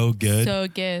so good? So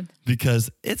good. Because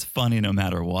it's funny no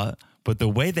matter what. But the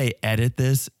way they edit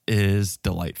this is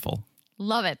delightful.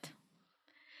 Love it.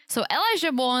 So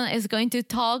Elijah Wan is going to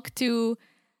talk to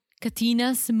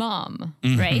Katina's mom,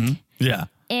 right? Yeah.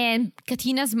 And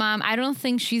Katina's mom, I don't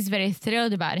think she's very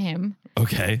thrilled about him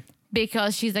Okay.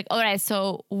 because she's like, all right,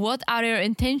 so what are your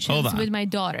intentions with my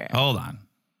daughter? Hold on.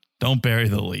 Don't bury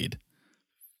the lead.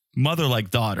 Mother like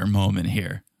daughter moment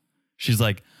here. She's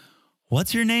like,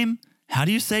 what's your name? How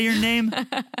do you say your name?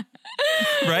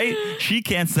 Right? She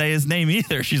can't say his name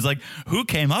either. She's like, who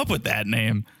came up with that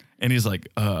name? And he's like,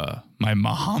 my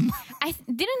mom.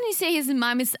 Didn't he say his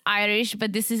mom is Irish,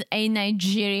 but this is a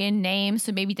Nigerian name,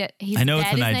 so maybe that his I know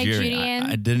dad it's a is Nigerian.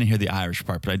 I didn't hear the Irish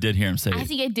part, but I did hear him say I it.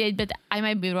 think I did, but I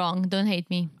might be wrong. Don't hate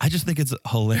me. I just think it's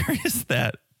hilarious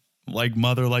that, like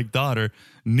mother, like daughter,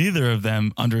 neither of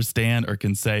them understand or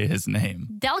can say his name.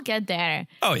 They'll get there.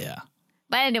 Oh, yeah.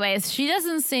 But anyways, she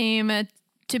doesn't seem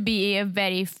to be a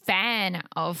very fan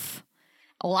of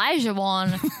Elijah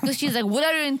Wan because she's like, what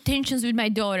are your intentions with my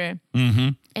daughter? Mm-hmm.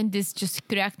 And this just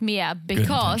cracked me up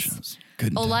because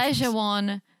Good Elijah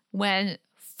Wan went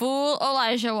full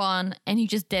Elijah Wan and he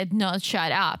just did not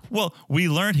shut up. Well, we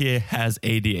learned he has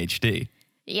ADHD.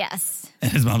 Yes.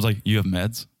 And his mom's like, you have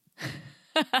meds?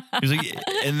 He's like,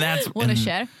 and that's Wanna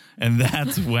share? And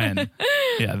that's when,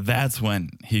 that's when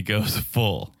he goes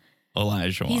full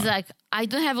Elijah Wan. He's like, I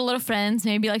don't have a lot of friends,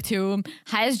 maybe like 2,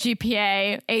 highest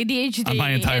GPA, ADHD. On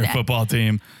my entire football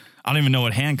team. I don't even know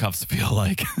what handcuffs feel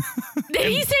like. Did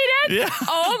he say that? Yeah.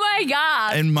 Oh my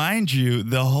God. And mind you,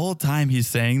 the whole time he's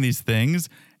saying these things,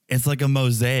 it's like a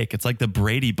mosaic. It's like the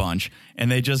Brady Bunch. And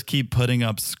they just keep putting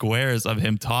up squares of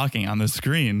him talking on the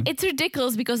screen. It's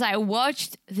ridiculous because I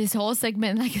watched this whole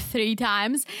segment like 3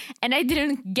 times and I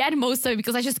didn't get most of it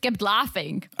because I just kept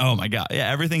laughing. Oh my God.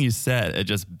 Yeah, everything he said, it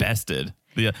just bested.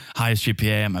 The highest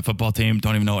GPA on my football team,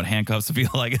 don't even know what handcuffs feel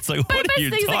like. It's like, what are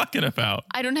you talking about?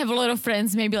 I don't have a lot of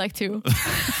friends, maybe like 2.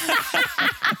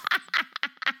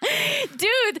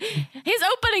 Dude, his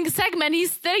opening segment,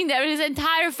 he's sitting there with his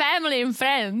entire family and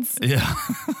friends. Yeah.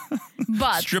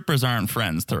 But strippers aren't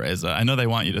friends, Teresa. I know they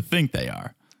want you to think they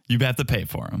are. You have to pay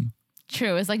for them.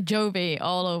 True, it's like Jovi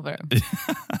all over.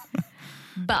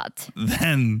 But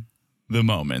then the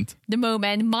moment,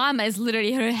 Mom is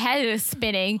literally, her head is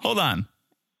spinning. Hold on.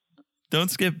 Don't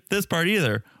skip this part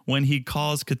either. When he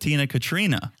calls Katina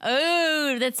Katrina.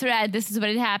 Oh, that's right. This is what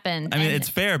it happened. I mean, it's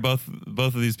fair. Both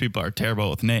of these people are terrible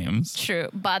with names. True,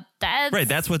 but that's... Right,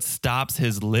 that's what stops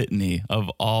his litany of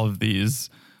all of these,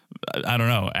 I don't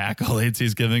know, accolades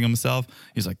he's giving himself.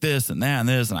 He's like this and that and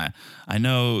this, and I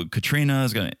know Katrina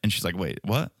is going to... And she's like, wait,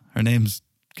 what? Her name's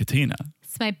Katina.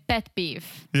 It's my pet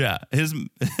peeve. Yeah,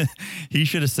 he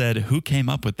should have said, who came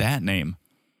up with that name?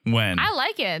 When? I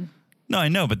like it. No, I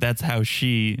know, but that's how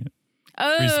she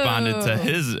responded to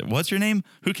his, what's your name?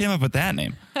 Who came up with that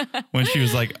name? When she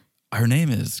was like, her name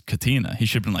is Katina. He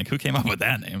should have been like, who came up with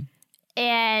that name?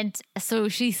 And so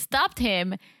she stopped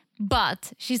him,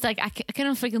 but she's like, I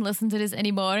cannot freaking listen to this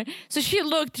anymore. So she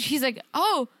looked, she's like,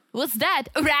 oh, what's that?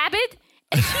 A rabbit?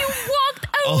 And she walked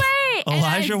away. And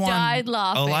I died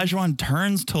laughing. Elijah Wan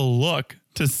turns to look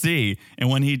to see, and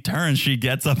when he turns, she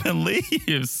gets up and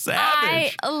leaves.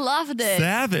 Savage. I loved it.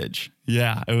 Savage.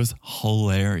 Yeah, it was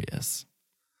hilarious.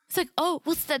 It's like, oh,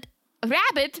 what's that? A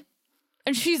rabbit?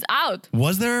 And she's out.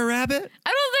 Was there a rabbit? I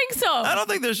don't think so. I don't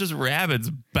think there's just rabbits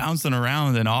bouncing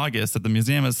around in August at the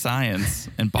Museum of Science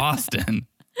in Boston.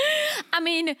 I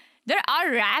mean, there are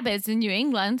rabbits in New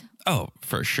England. Oh,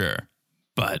 for sure.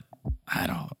 But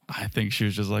I think she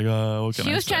was just like, oh, what can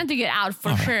She I was say? trying to get out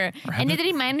for sure. And it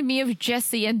reminded me of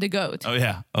Jessie and the goat. Oh,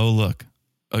 yeah. Oh, look,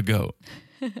 a goat.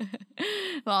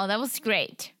 Well, that was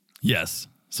great. Yes.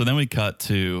 So then we cut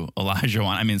to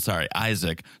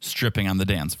Isaac stripping on the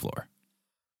dance floor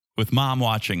with mom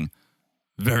watching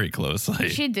very closely.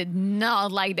 She did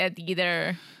not like that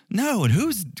either. No,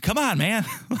 and come on, man.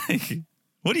 Like,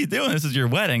 what are you doing? This is your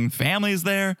wedding. Family's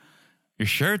there. Your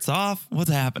shirt's off.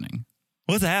 What's happening?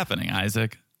 What's happening,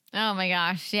 Isaac? Oh my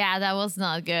gosh. Yeah, that was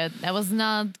not good. That was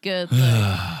not good.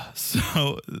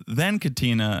 So then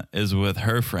Katina is with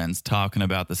her friends talking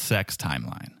about the sex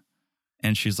timeline.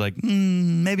 And she's like,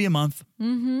 maybe a month.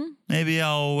 Mm-hmm. Maybe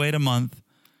I'll wait a month.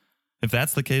 If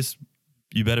that's the case,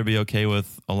 you better be okay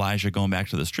with Elijah going back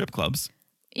to the strip clubs.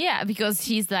 Yeah, because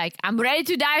he's like, I'm ready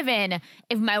to dive in.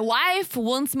 If my wife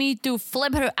wants me to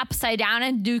flip her upside down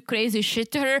and do crazy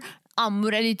shit to her, I'm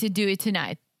ready to do it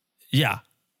tonight. Yeah.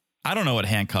 I don't know what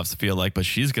handcuffs feel like, but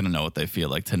she's going to know what they feel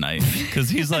like tonight. Because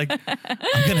he's like,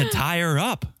 I'm going to tie her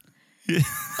up.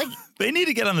 Like, they need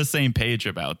to get on the same page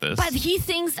about this. but he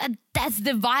thinks that that's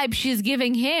the vibe she's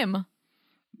giving him.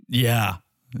 Yeah.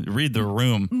 Read the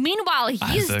room. Meanwhile, he's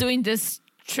Isaac. doing this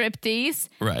striptease.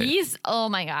 Right. Oh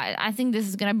my God. I think this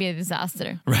is going to be a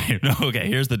disaster. Right. Okay,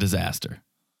 here's the disaster.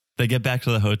 They get back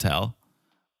to the hotel.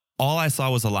 All I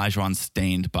saw was Elijah on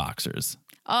stained boxers.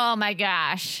 Oh my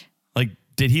gosh. Like,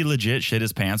 did he legit shit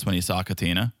his pants when he saw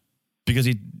Katina? Because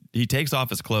he takes off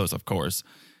his clothes, of course,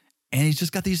 and he's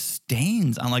just got these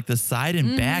stains on like the side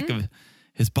and back of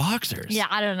his boxers. Yeah,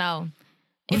 I don't know.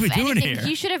 What are we doing anything, here?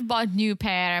 He should have bought new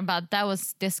pair, but that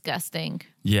was disgusting.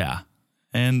 Yeah.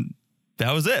 And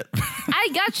that was it. I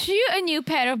got you a new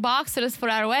pair of boxers for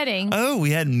our wedding. Oh,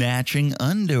 we had matching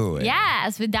underwear.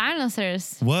 Yes, with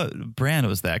dinosaurs. What brand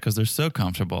was that? Because they're so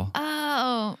comfortable.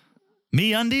 Oh,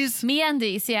 MeUndies?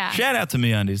 MeUndies, yeah. Shout out to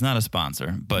MeUndies, not a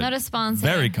sponsor, but Not a sponsor.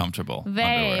 very comfortable.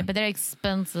 underwear. But they're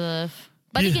expensive.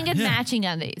 But you Yeah, can get yeah. matching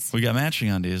undies. We got matching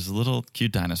undies, little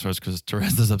cute dinosaurs, because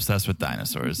Teresa's obsessed with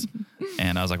dinosaurs.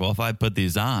 And I was like, well, if I put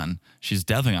these on, she's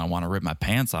definitely going to want to rip my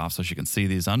pants off so she can see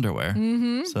these underwear.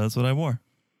 Mm-hmm. So that's what I wore.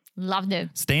 Loved it.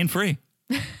 Stain free.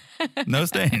 No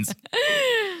stains.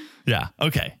 Yeah.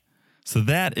 Okay. So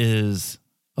that is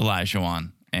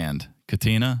Elijah and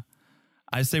Katina.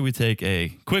 I say we take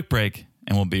a quick break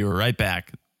and we'll be right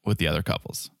back with the other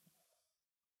couples.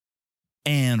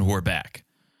 And we're back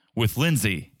with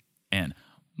Lindsay and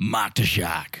Mark the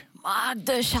Shark. Mark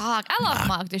the Shark. I love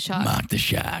Mark the Shark. Mark the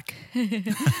Shark.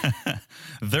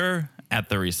 They're at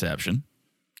the reception.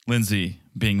 Lindsay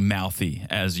being mouthy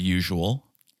as usual.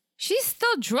 She's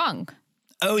still drunk.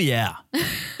 Oh, yeah.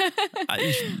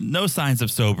 No signs of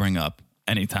sobering up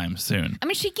anytime soon. I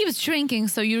mean, she keeps drinking,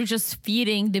 so you're just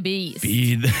feeding the beast.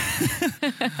 Feed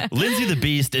Lindsay the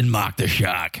Beast and Mark the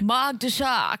Shark. Mark the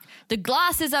Shark. The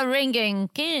glasses are ringing.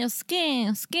 Kiss,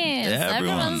 kiss, kiss.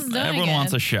 Everyone's doing Everyone it.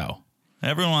 wants a show.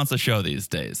 Everyone wants a show these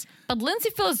days. But Lindsay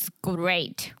feels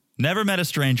great. Never met a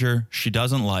stranger she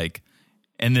doesn't like,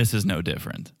 and this is no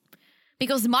different.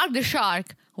 Because Mark the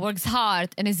Shark works hard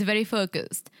and is very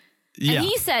focused. Yeah. And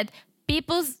he said,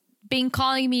 people's been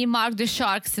calling me Mark the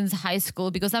Shark since high school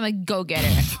because I'm a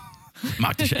go-getter.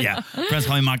 Mark the Shark. Yeah. Friends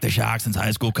call me Mark the Shark since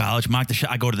high school, college. Mark the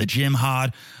Shark. I go to the gym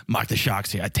hard. Mark the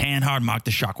Shark's here. I tan hard. Mark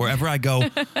the Shark. Wherever I go,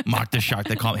 Mark the Shark.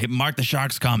 They call me. Hey, Mark the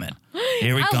Shark's coming.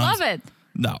 Here he I comes. love it.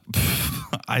 No,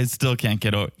 I still can't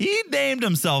get over. He named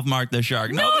himself Mark the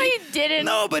Shark. No, he didn't.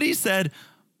 Nobody said,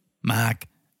 Mark,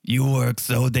 you work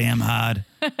so damn hard.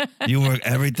 You work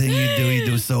everything you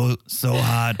do so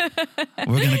hard.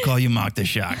 We're going to call you Mark the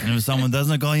Shark. And if someone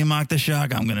doesn't call you Mark the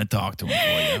Shark, I'm going to talk to him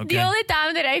for you, okay? The only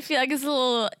time that I feel like it's a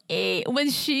little when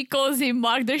she calls him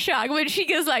Mark the Shark, when she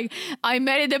goes like, I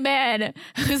married a man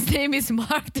whose name is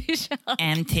Mark the Shark.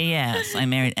 MTS. I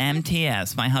married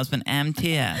MTS. My husband,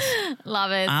 MTS.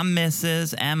 Love it. I'm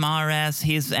Mrs. MRS.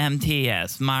 He's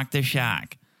MTS. Mark the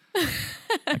Shark.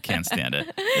 I can't stand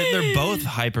it. They're both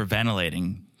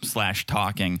hyperventilating /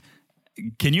 talking.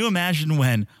 Can you imagine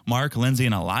when Mark, Lindsay,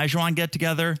 and Elijah get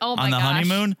together Oh my on the gosh.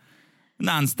 honeymoon?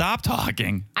 Non-stop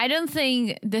talking. I don't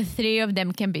think the three of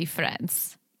them can be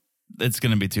friends. It's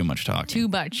going to be too much talking. Too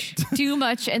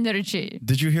much energy.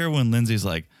 Did you hear when Lindsay's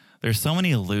like, there's so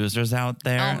many losers out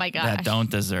there Oh my gosh. that don't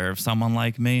deserve someone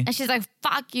like me? And she's like,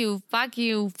 fuck you, fuck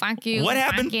you, fuck you. What fuck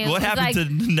happened? you. What It's happened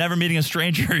like, to never meeting a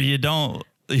stranger you don't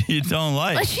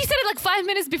like? But she said it like 5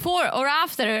 minutes before or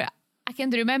after. I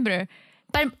can't remember.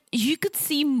 But you could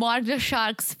see Mark the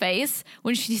Shark's face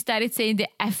when she started saying the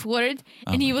F word.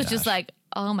 And my he was just gosh. like,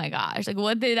 oh my gosh, like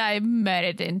what did I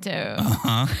merit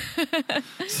into?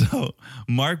 So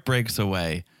Mark breaks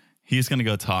away. He's going to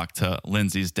go talk to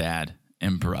Lindsay's dad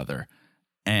and brother.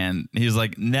 And he's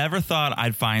like, never thought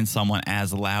I'd find someone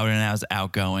as loud and as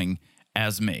outgoing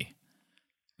as me.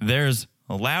 There's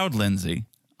loud Lindsay.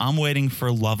 I'm waiting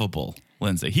for lovable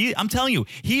Lindsay. I'm telling you,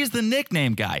 he's the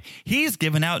nickname guy. He's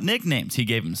giving out nicknames. He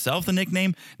gave himself the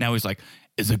nickname. Now he's like,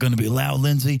 is it going to be loud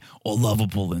Lindsay or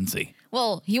lovable Lindsay?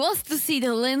 Well, he wants to see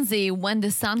the Lindsay when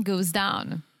the sun goes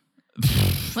down.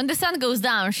 When the sun goes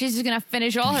down, she's just going to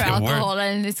finish all her alcohol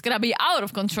and it's going to be out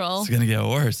of control. It's going to get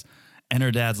worse. And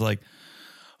her dad's like,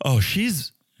 oh,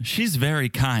 she's very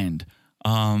kind.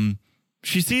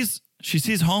 She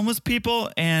sees homeless people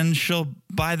and she'll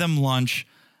buy them lunch.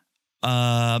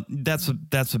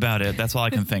 That's about it. That's all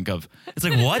I can think of. It's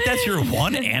like, what? That's your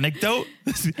one anecdote?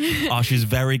 Oh, she's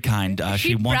very kind.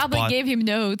 She once probably gave him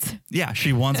notes. Yeah,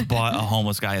 she once bought a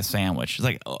homeless guy a sandwich. She's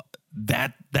like, oh,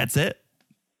 that's it?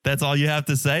 That's all you have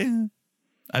to say?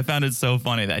 I found it so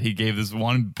funny that he gave this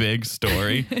one big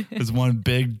story, this one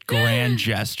big grand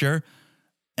gesture.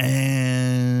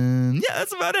 And yeah,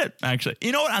 that's about it, actually.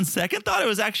 You know what? On second thought, it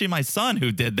was actually my son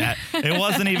who did that. It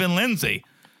wasn't even Lindsay.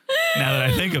 Now that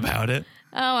I think about it.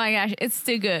 Oh my gosh, it's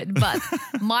too good. But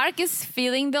Mark is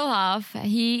feeling the love.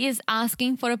 He is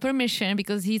asking for a permission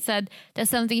because he said that's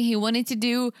something he wanted to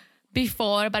do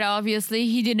before, but obviously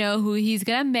he didn't know who he's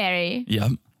going to marry.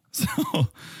 Yep. So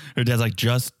her dad's like,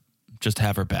 just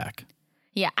have her back.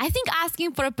 Yeah, I think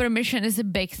asking for a permission is a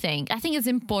big thing. I think it's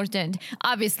important.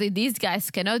 Obviously, these guys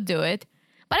cannot do it,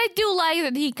 but I do like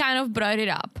that he kind of brought it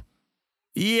up.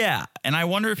 Yeah, and I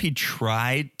wonder if he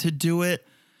tried to do it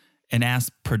and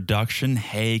asked production,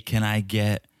 hey, can I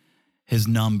get his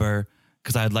number?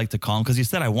 Because I'd like to call him. Because he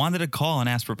said, I wanted to call and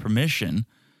ask for permission,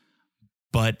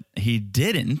 but he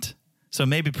didn't. So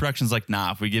maybe production's like,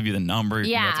 nah, if we give you the number,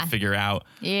 you have to figure out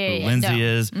who Lindsay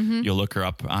is. Mm-hmm. You'll look her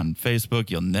up on Facebook.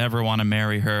 You'll never want to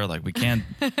marry her. Like, we can't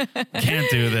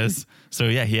do this. So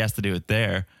yeah, he has to do it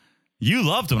there. You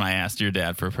loved when I asked your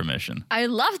dad for permission. I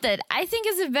loved it. I think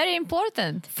it's very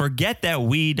important. Forget that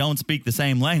we don't speak the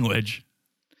same language.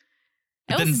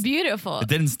 It was beautiful. It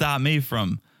didn't stop me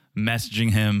from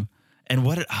messaging him. And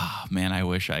oh man, I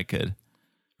wish I could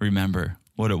remember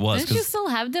what it was. Don't you still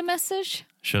have the message?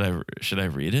 Should I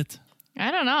read it?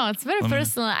 I don't know. It's very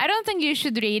personal. I don't think you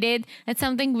should read it. It's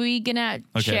something we're gonna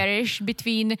cherish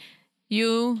between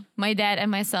you, my dad, and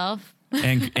myself.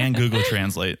 And Google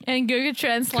Translate. And Google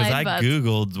Translate. Because I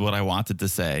Googled what I wanted to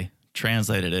say,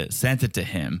 translated it, sent it to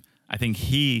him. I think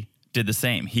he did the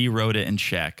same. He wrote it in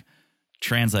Czech,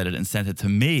 translated it, and sent it to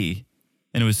me.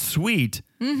 And it was sweet,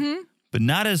 but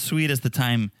not as sweet as the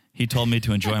time he told me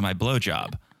to enjoy my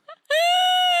blowjob.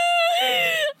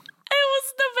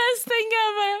 Thing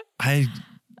ever.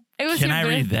 Can I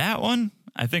read that one?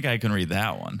 I think I can read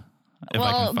that one. If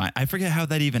I can find. I forget how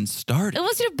that even started. It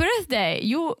was your birthday.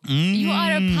 You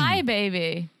are a pie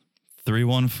baby.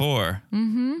 314.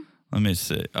 Mm-hmm. Let me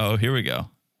see. Oh, here we go.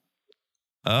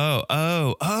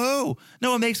 Oh.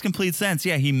 No, it makes complete sense.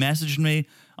 Yeah, he messaged me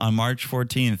on March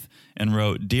 14th and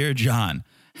wrote, Dear John,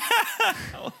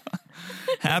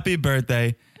 happy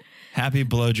birthday, happy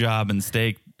blowjob and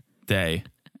steak day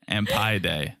and pie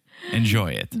day. Enjoy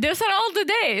it. Those are all the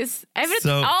days.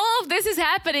 All of this is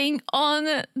happening on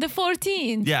the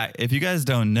 14th. Yeah, if you guys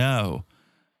don't know,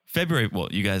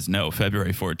 you guys know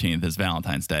February 14th is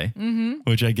Valentine's Day,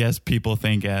 which I guess people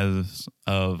think as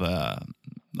of a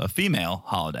female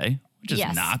holiday, which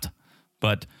is not.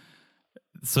 But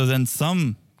so then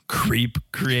some creep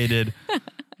created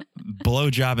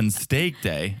blowjob and steak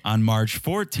day on March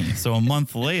 14th. So a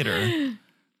month later,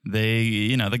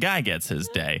 the guy gets his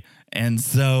day. And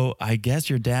so I guess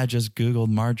your dad just Googled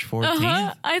March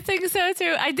 14th. I think so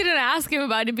too. I didn't ask him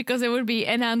about it because it would be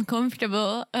an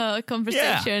uncomfortable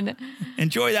conversation. Yeah.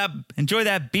 Enjoy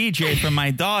that BJ from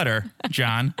my daughter,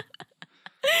 John.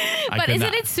 But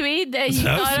isn't it sweet that he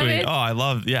thought of it? Oh, I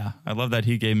love that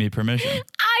he gave me permission.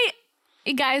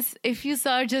 Guys, if you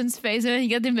saw John's face when he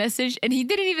got the message and he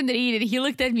didn't even read it, he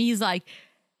looked at me, he's like,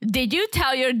 did you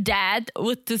tell your dad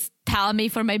what to tell me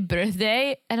for my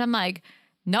birthday? And I'm like,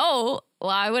 no,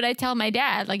 why would I tell my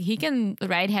dad? Like, he can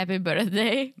write happy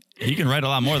birthday. He can write a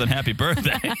lot more than happy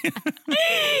birthday. And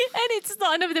it's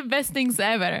one of the best things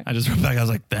ever. I just wrote back, I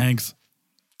was like, thanks.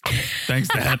 Thanks,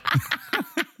 Dad.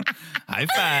 High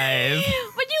five.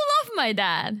 But you love my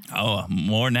dad. Oh,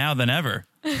 more now than ever.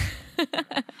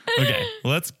 Okay,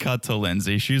 let's cut to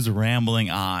Lindsay. She's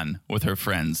rambling on with her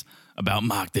friends about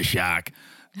Mark the Shark,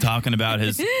 talking about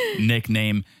his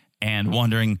nickname and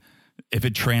wondering if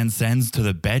it transcends to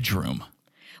the bedroom.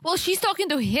 Well, she's talking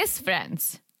to his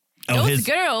friends. Those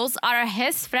girls are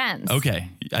his friends. Okay,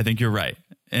 I think you're right.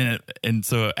 And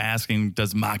so asking,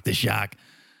 does Mark the Shark,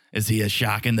 is he a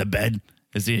shark in the bed?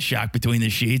 Is he a shark between the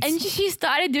sheets? And she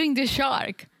started doing the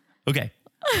shark. Okay.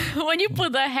 When you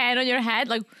put the hand on your head,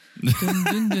 like dun,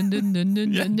 dun, dun, dun, dun,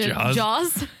 dun, Yeah, dun, dun, Jaws.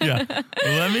 Jaws. Yeah.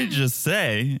 Let me just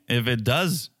say, if it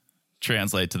does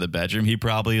translate to the bedroom, he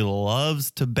probably loves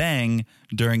to bang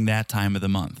during that time of the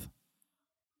month.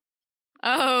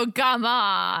 Oh, come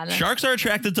on. Sharks are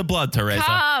attracted to blood, Teresa.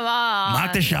 Come on.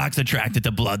 Mock the shark's attracted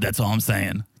to blood. That's all I'm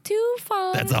saying. Too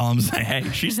far. That's all I'm saying. Hey,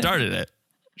 she started it.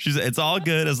 It's all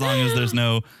good as long as there's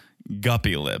no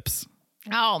guppy lips.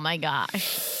 Oh, my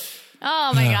gosh.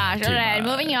 Oh, my gosh. Too All right.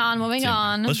 much. Moving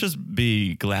on. Let's just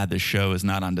be glad the show is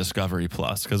not on Discovery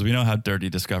Plus because we know how dirty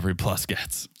Discovery Plus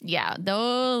gets. Yeah,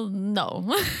 though,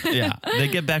 no. Yeah. They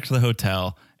get back to the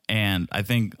hotel, and I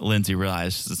think Lindsay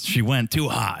realized she went too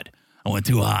hard. I went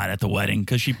too hard at the wedding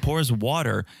because she pours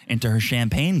water into her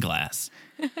champagne glass.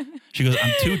 She goes,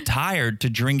 I'm too tired to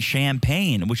drink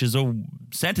champagne, which is a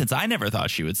sentence I never thought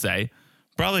she would say.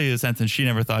 Probably a sentence she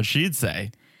never thought she'd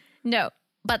say. No,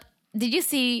 but did you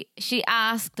see she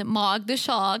asked Mog the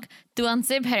shark to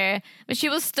unzip her, but she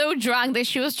was so drunk that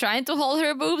she was trying to hold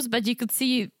her boobs, but you could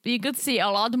see a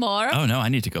lot more. Oh, no, I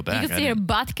need to go back. You could see her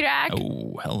butt crack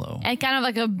Oh, hello. and kind of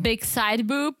like a big side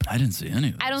boob. I didn't see any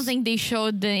of this. I don't think they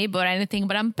showed the neighbor or anything,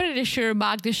 but I'm pretty sure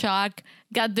Mog the shark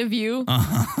got the view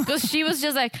because she was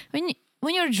just like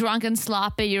when you're drunk and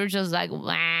sloppy, you're just like,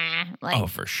 wah, like. Oh,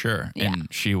 for sure. Yeah. And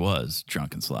she was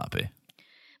drunk and sloppy.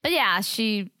 But yeah,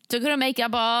 she took her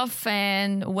makeup off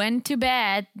and went to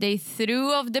bed. They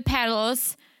threw off the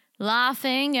pedals,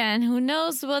 laughing, and who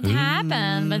knows what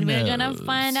happened. But we're going to knows?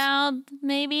 find out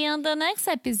maybe on the next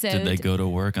episode. Did they go to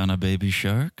work on a baby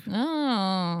shark?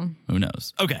 Oh. Who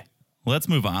knows? Okay, let's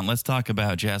move on. Let's talk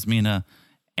about Jasmina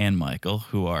and Michael,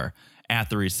 who are at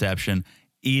the reception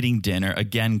eating dinner.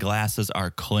 Again, glasses are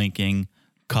clinking,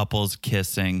 couples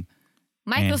kissing.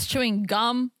 Michael's chewing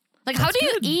gum. Like, how do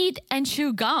you eat and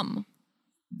chew gum?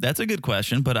 That's a good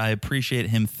question, but I appreciate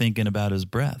him thinking about his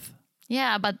breath.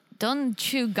 Yeah, but don't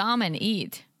chew gum and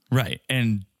eat. Right,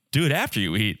 and do it after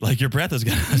you eat. Like your breath is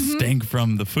going to stink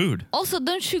from the food. Also,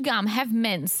 don't chew gum. Have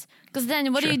mints. Because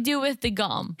then what do Sure. you do with the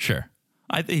gum? Sure.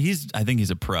 I think he's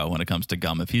a pro when it comes to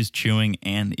gum. If he's chewing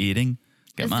and eating,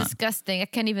 come It's on. disgusting. I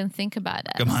can't even think about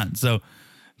it. Come on. So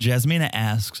Jasmina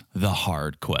asks the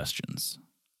hard questions.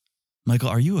 Michael,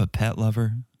 are you a pet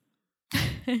lover?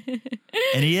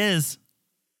 And he is.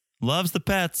 Loves the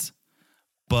pets.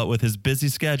 But with his busy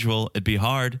schedule, it'd be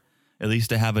hard, at least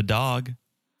to have a dog.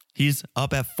 He's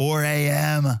up at 4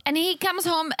 a.m. And he comes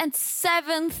home at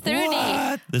 7:30.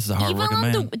 What? This is a hard Even working on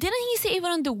man. didn't he say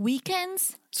even on the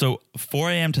weekends? So 4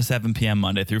 a.m. to 7 p.m.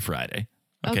 Monday through Friday.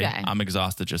 Okay. Okay. I'm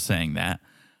exhausted just saying that.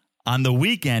 On the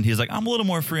weekend, he's like, I'm a little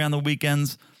more free on the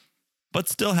weekends, but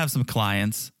still have some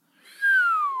clients.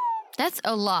 That's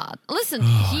a lot. Listen,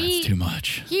 Oh, that's too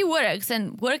much. he works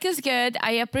and work is good.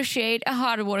 I appreciate a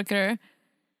hard worker.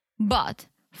 But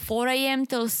 4 a.m.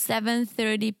 till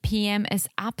 7:30 p.m. is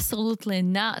absolutely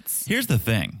nuts. Here's the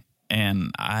thing,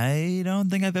 and I don't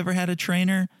think I've ever had a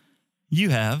trainer. You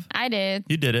have. I did.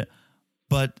 You did it.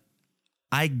 But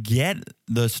I get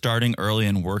the starting early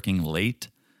and working late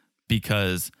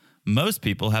because most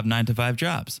people have 9 to 5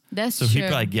 jobs. That's so he true.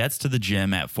 probably gets to the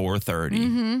gym at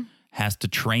 4:30, has to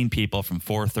train people from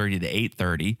 4:30 to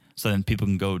 8:30 so then people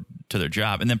can go to their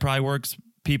job, and then probably works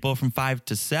people from 5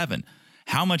 to 7.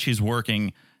 How much he's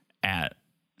working at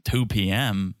 2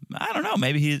 p.m., I don't know.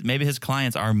 Maybe his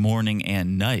clients are morning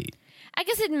and night. I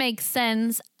guess it makes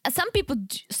sense. Some people,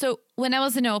 so when I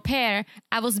was an au pair,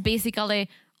 I was basically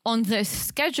on the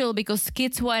schedule because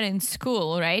kids were in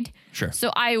school, right? Sure.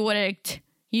 So I worked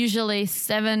usually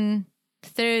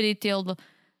 7:30 till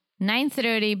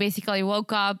 9:30, basically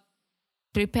woke up,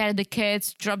 prepared the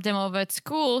kids, dropped them over at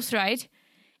schools, right?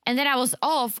 And then I was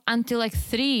off until like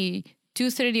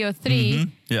 2:30 or 3.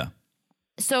 Yeah.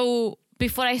 So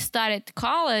before I started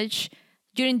college,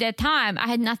 during that time, I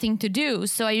had nothing to do.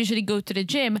 So I usually go to the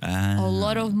gym. A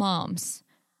lot of moms.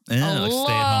 Yeah, A like lot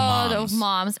stay-at-home of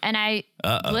moms. And I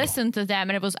Uh-oh. listened to them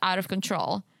and it was out of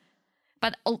control.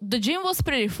 But the gym was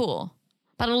pretty full.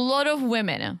 But a lot of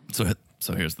women. So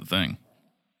here's the thing.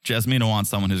 Jasmina wants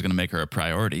someone who's going to make her a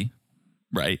priority,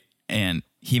 right? And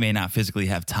he may not physically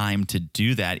have time to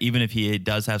do that. Even if he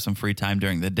does have some free time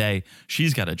during the day,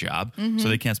 she's got a job, so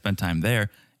they can't spend time there.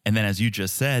 And then, as you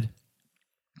just said,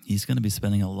 he's going to be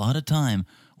spending a lot of time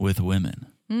with women.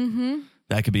 Mm-hmm.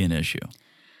 That could be an issue.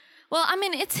 Well, I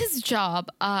mean, it's his job.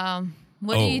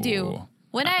 What do you do? Oh.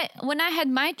 When I had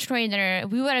my trainer,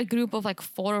 we were a group of like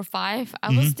 4 or 5. I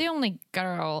was the only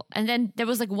girl. And then there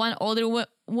was like one older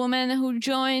woman who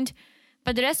joined,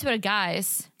 but the rest were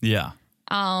guys. Yeah.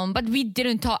 But we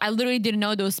didn't talk. I literally didn't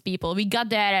know those people. We got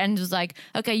there and it was like,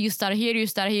 okay, you start here, you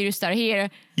start here, you start here.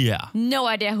 Yeah. No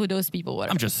idea who those people were.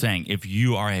 I'm just saying, if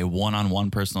you are a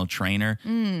one-on-one personal trainer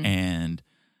and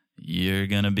you're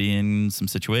going to be in some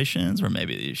situations where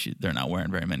maybe they're not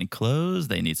wearing very many clothes,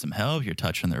 they need some help, you're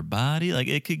touching their body, like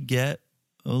it could get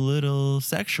a little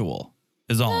sexual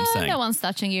is all I'm saying. No one's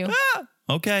touching you.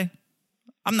 Okay.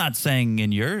 I'm not saying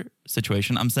in your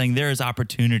situation, I'm saying there is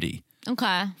opportunity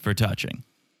Okay. for touching,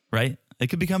 right? It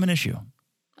could become an issue,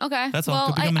 Okay. That's all.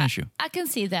 It could become an issue. I can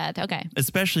see that. Okay.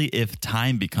 especially if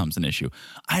time becomes an issue.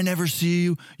 I never see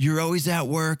you. You're always at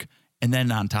work. And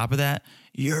then on top of that,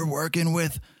 you're working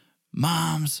with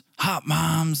moms, hot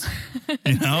moms.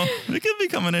 It could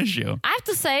become an issue. I have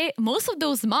to say, most of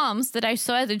those moms that I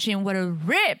saw at the gym were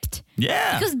ripped.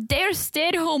 Yeah. Because they're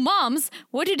stay-at-home moms.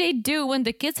 What do they do when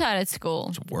the kids are at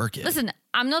school? Work it. Listen,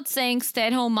 I'm not saying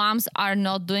stay-at-home moms are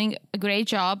not doing a great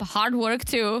job. Hard work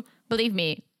too. Believe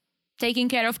me, taking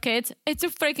care of kids, it's a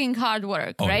freaking hard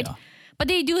work, right? Yeah. But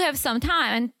they do have some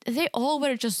time, and they all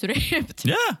were just ripped.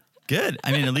 Yeah. Good.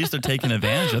 I mean, at least they're taking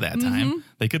advantage of that time.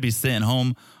 They could be sitting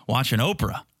home watching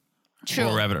Oprah. True.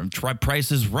 Or rather, try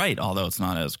Price is Right, although it's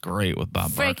not as great with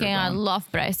Bob Barker. Freaking, I going. love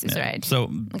Price is Right.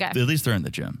 So Okay. at least they're in the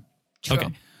gym. True. Okay.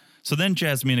 So then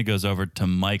Jasmina goes over to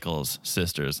Michael's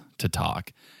sisters to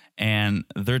talk. And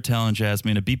they're telling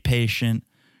Jasmina, be patient,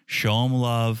 show them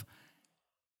love.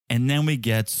 And then we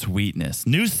get Sweetness.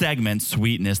 New segment,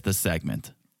 Sweetness, the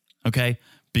segment. Okay?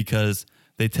 Because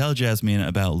they tell Jasmina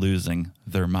about losing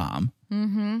their mom.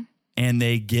 Mm-hmm. And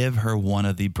they give her one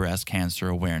of the breast cancer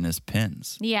awareness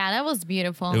pins. Yeah, that was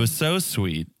beautiful. It was so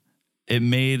sweet. It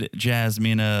made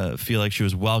Jasmina feel like she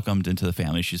was welcomed into the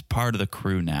family. She's part of the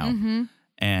crew now.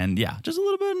 And yeah, just a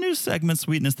little bit of new segment,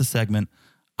 Sweetness, the segment.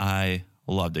 I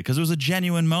loved it because it was a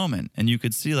genuine moment. And you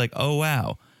could see like, oh,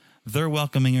 wow, they're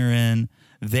welcoming her in.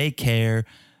 They care.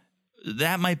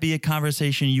 That might be a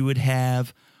conversation you would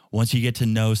have once you get to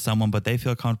know someone, but they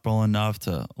feel comfortable enough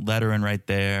to let her in right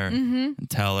there and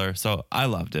tell her. So I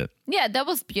loved it. Yeah, that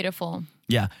was beautiful.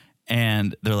 Yeah.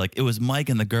 And they're like, it was Mike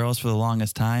and the girls for the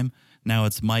longest time. Now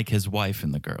it's Mike, his wife,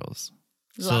 and the girls.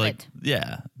 Love like, it.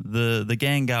 Yeah, the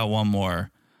gang got one more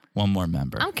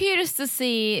member. I'm curious to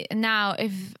see now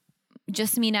if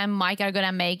Jasmina and Mike are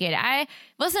gonna make it. I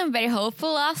wasn't very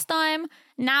hopeful last time.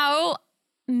 Now,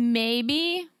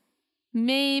 maybe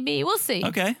we'll see.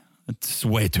 Okay. It's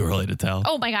way too early to tell.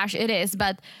 Oh my gosh, it is.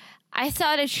 But I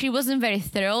thought that she wasn't very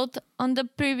thrilled on the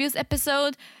previous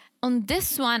episode. On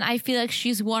this one, I feel like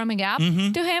she's warming up to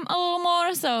him a little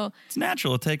more. So It's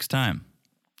natural. It takes time.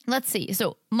 let's see.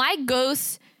 So Mike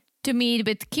goes to meet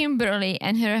with Kimberly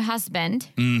and her husband,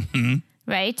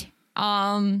 right?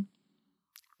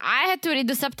 I had to read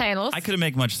the subtitles. I couldn't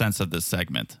make much sense of this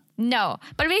segment. No,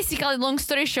 but basically, long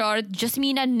story short,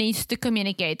 Jasmina needs to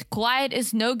communicate. Quiet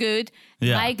is no good.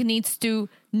 Yeah. Mike needs to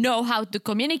know how to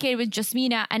communicate with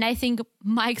Jasmina. And I think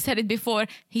Mike said it before,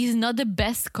 he's not the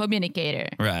best communicator.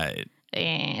 Right.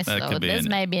 Yeah, That so could be this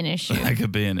might be an issue. That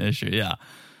could be an issue. Yeah.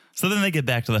 So then they get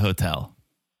back to the hotel.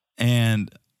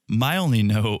 And my only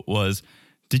note was,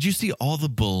 did you see all the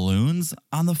balloons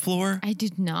on the floor? I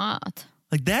did not.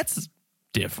 Like, that's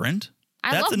different.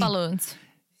 I That's love balloons.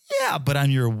 Yeah, but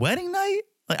on your wedding night,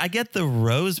 like I get the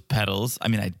rose petals. I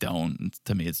mean, I don't.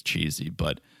 To me, it's cheesy,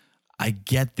 but I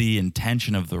get the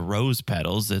intention of the rose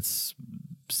petals. It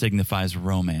signifies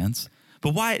romance.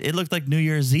 But why? It looked like New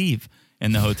Year's Eve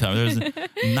in the hotel. There's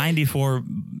 94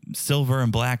 silver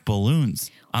and black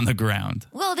balloons on the ground.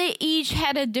 Well, they each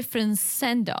had a different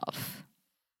send-off.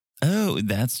 Oh,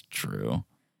 that's true.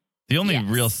 The only Yes.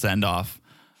 real send-off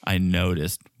I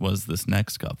noticed was this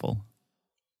next couple.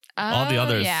 All the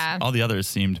others, Yeah. all the others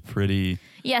seemed pretty.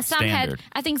 Yeah, some standard. had,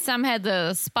 I think some had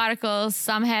the sparkles,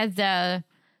 some had the,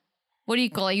 what do you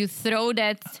call it? You throw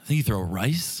that. I think you throw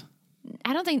rice.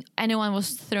 I don't think anyone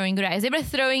was throwing rice. They were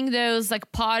throwing those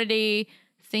like party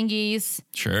thingies.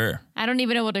 Sure. I don't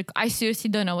even know I seriously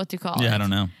don't know what to call it. Yeah, I don't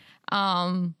know.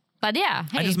 But yeah,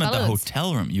 hey, I just meant the balloons.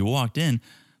 hotel room. You walked in,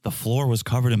 the floor was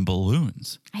covered in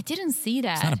balloons. I didn't see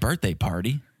that. It's not a birthday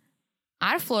party.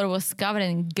 Our floor was covered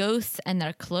in ghosts and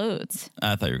their clothes.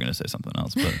 I thought you were going to say something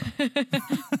else, but What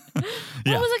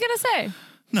Yeah. was I going to say?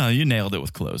 no, you nailed it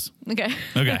with clothes. Okay.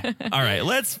 Okay. All right.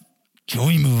 Can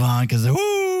we move on? Because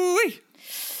woo-wee,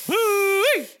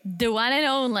 woo-wee, The one and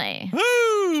only.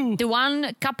 woo. The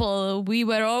one couple we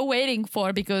were all waiting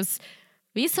for because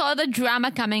we saw the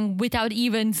drama coming without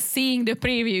even seeing the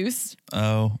previews.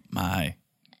 Oh my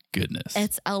goodness.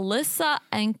 It's Alyssa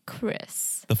and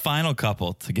Chris. The final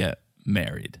couple to get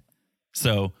married.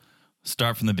 So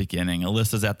start from the beginning.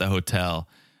 Alyssa's at the hotel.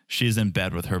 she's in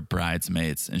bed with her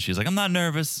bridesmaids and she's like, I'm not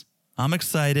nervous. I'm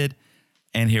excited.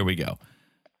 And here we go.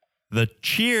 The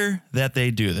cheers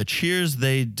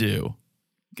they do,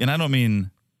 and I don't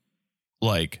mean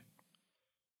like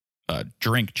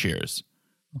drink cheers,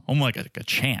 almost like a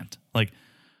chant. Like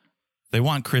they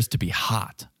want Chris to be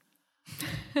hot,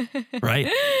 right?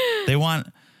 They want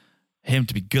him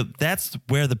to be good. That's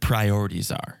where the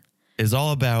priorities are. Is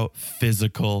all about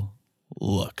physical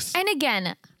looks. And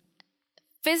again,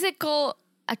 physical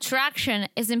attraction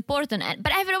is important,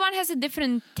 but everyone has a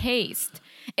different taste.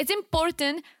 It's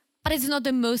important, but it's not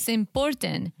the most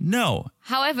important. No.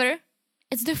 However,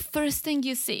 it's the first thing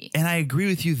you see. And I agree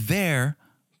with you there,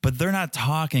 but they're not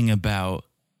talking about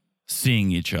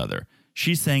seeing each other.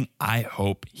 She's saying, I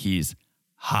hope he's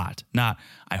hot. Not,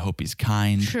 I hope he's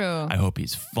kind. True. I hope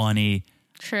he's funny.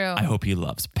 True. I hope he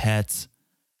loves pets.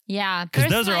 Yeah. Because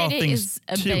those are all things is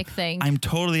a too. big thing. I'm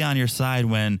totally on your side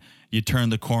when you turn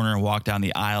the corner and walk down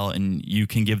the aisle and you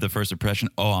can give the first impression,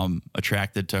 oh, I'm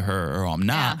attracted to her or I'm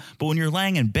not. Yeah. But when you're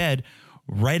laying in bed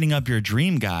writing up your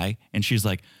dream guy and she's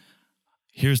like,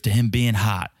 here's to him being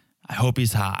hot. I hope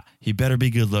he's hot. He better be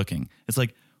good looking. It's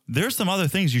like, there's some other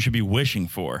things you should be wishing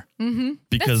for. Mm-hmm.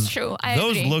 Because that's true. I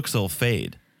those agree. looks will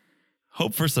fade.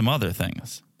 Hope for some other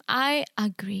things. I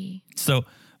agree. So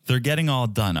they're getting all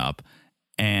done up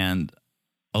and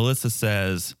Alyssa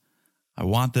says, I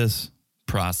want this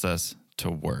process to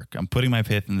work. I'm putting my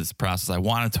faith in this process. I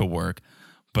want it to work,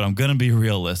 but I'm going to be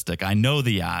realistic. I know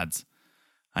the odds.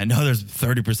 I know there's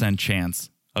 30% chance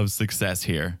of success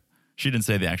here. She didn't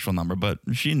say the actual number, but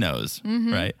she knows,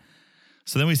 right?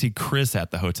 So then we see Chris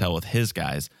at the hotel with his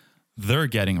guys. They're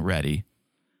getting ready,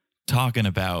 talking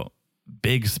about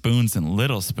big spoons and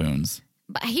little spoons.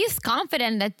 But he's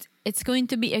confident that it's going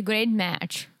to be a great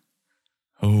match.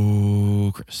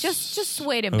 Oh, Chris. Just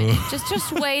wait a minute.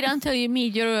 Just wait until you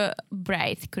meet your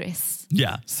bride, Chris.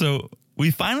 Yeah. So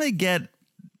we finally get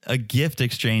a gift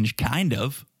exchange, kind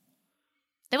of.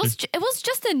 It was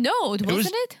just a note,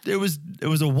 wasn't it? It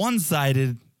was a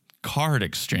one-sided card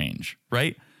exchange,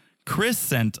 right? Chris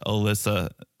sent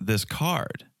Alyssa this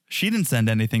card. She didn't send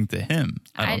anything to him,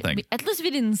 I don't think. At least we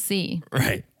didn't see.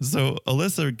 Right. So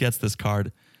Alyssa gets this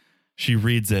card. She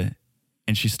reads it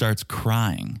and she starts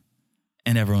crying.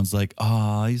 And everyone's like,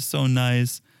 oh, he's so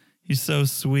nice. He's so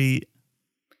sweet.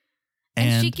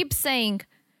 And she keeps saying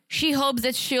she hopes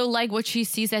that she'll like what she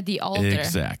sees at the altar.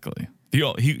 Exactly.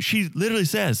 She literally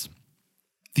says,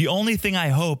 the only thing I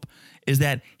hope is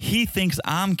that he thinks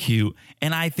I'm cute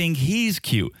and I think he's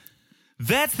cute.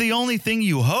 That's the only thing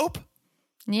you hope?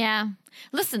 Yeah.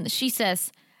 Listen, she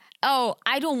says, oh,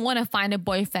 I don't want to find a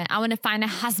boyfriend. I want to find a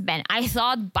husband. I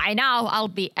thought by now I'll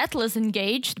be at least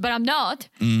engaged, but I'm not.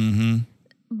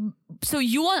 Mm-hmm. So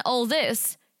you want all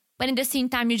this, but in the same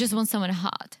time, you just want someone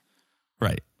hot.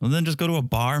 Right. Well, then just go to a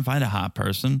bar and find a hot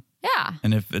person. Yeah.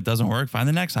 And if it doesn't work, find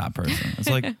the next hot person. It's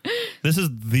like, this is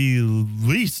the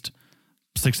least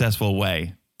successful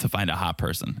way to find a hot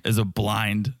person, is a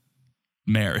blind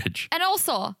marriage. And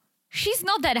also, she's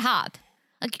not that hot.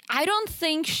 Like, I don't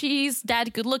think she's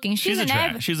that good looking. She's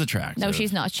attractive. No,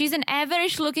 she's not. She's an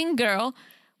average looking girl,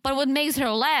 but what makes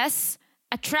her less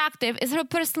attractive is her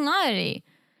personality.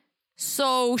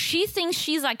 So she thinks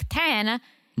she's like 10,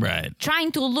 right?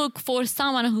 Trying to look for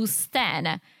someone who's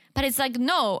 10. But it's like,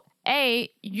 no, A,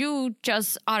 you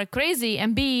just are crazy,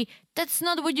 and B, that's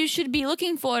not what you should be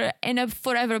looking for in a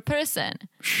forever person.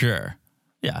 Sure.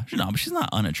 Yeah, no, but she's not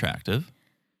unattractive.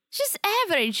 She's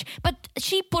average, but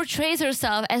she portrays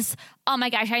herself as, oh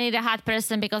my gosh, I need a hot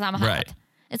person because I'm hot. Right.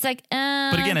 It's like,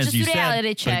 but again, as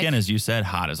you said,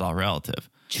 hot is all relative.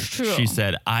 True. She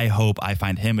said, I hope I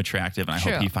find him attractive and I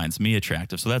True. hope he finds me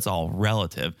attractive. So that's all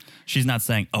relative. She's not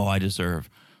saying, oh, I deserve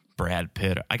Brad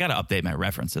Pitt. I got to update my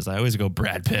references. I always go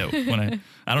Brad Pitt when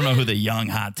I don't know who the young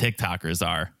hot TikTokers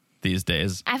are these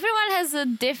days. Everyone has a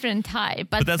different type,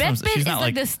 but that's Brad Pitt is not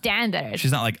like the standard.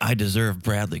 She's not like, I deserve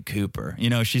Bradley Cooper. You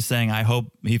know, she's saying, I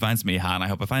hope he finds me hot and I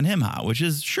hope I find him hot, which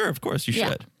is, sure, of course you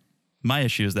should. My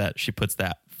issue is that she puts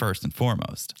that first and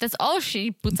foremost. That's all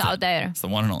she puts out there. It's the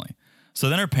one and only. So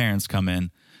then her parents come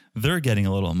in. They're getting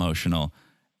a little emotional.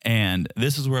 And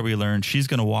this is where we learn she's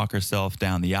going to walk herself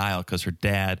down the aisle because her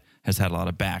dad has had a lot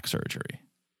of back surgery.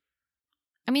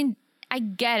 I mean, I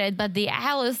get it, but the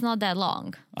aisle is not that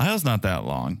long. Aisle's not that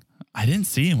long. I didn't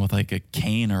see him with like a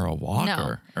cane or a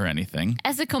walker or anything.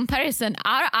 As a comparison,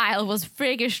 our aisle was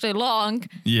freakishly long to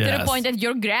the point that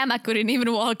your grandma couldn't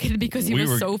even walk it because he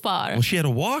was so far. Well, she had a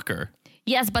walker.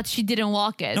 Yes, but she didn't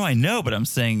walk it. No, I know, but I'm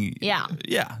saying, yeah,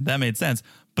 that made sense.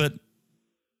 But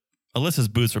Alyssa's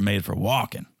boots were made for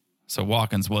walking. So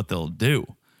walking's what they'll do.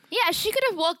 Yeah, she could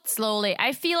have walked slowly.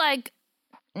 I feel like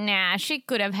Nah, she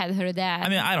could have had her dad. I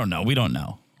mean, I don't know. We don't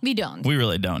know. We don't. We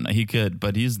really don't know. He could,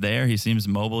 but he's there. He seems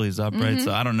mobile. He's upright.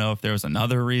 So I don't know if there was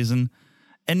another reason.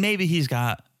 And maybe he's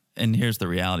got, and here's the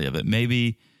reality of it.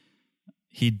 Maybe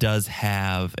he does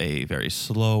have a very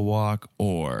slow walk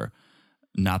or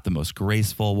not the most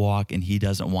graceful walk, and he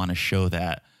doesn't want to show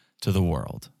that to the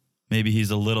world. Maybe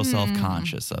he's a little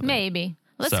self-conscious of it. Maybe.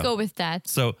 Let's go with that.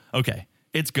 So, okay,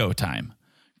 it's go time.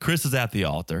 Chris is at the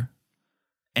altar,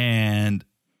 and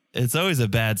it's always a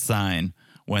bad sign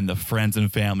when the friends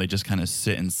and family just kind of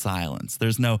sit in silence.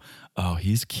 There's no, oh,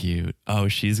 he's cute. Oh,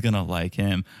 she's going to like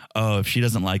him. Oh, if she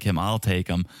doesn't like him, I'll take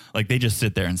him. Like, they just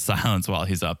sit there in silence while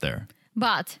he's up there.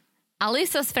 But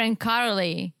Alyssa's friend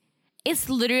Carly is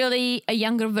literally a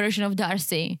younger version of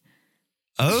Darcy.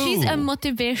 Oh. She's a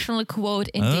motivational quote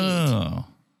indeed. Oh.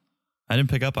 I didn't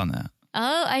pick up on that.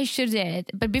 Oh, I sure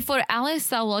did. But before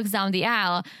Alyssa walks down the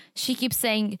aisle, she keeps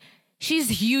saying she's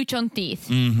huge on teeth.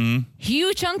 Mm-hmm.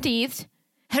 Huge on teeth.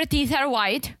 Her teeth are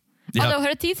white. Yep. Although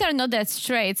her teeth are not that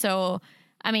straight. So,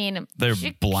 I mean... They're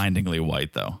blindingly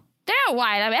white, though. They're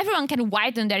white. I mean, everyone can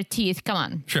whiten their teeth. Come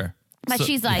on. Sure. But So-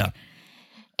 she's like, yeah.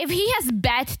 if he has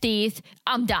bad teeth,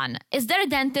 I'm done. Is there a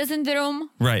dentist in the room?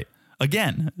 Right.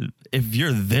 Again, if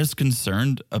you're this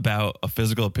concerned about a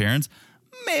physical appearance,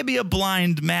 maybe a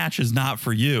blind match is not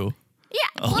for you. Yeah.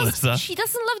 Plus, Alyssa. she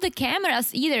doesn't love the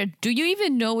cameras either. Do you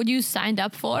even know what you signed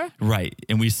up for? Right.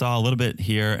 And we saw a little bit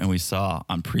here and we saw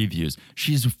on previews.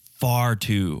 She's far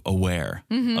too aware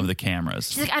of the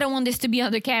cameras. She's like, I don't want this to be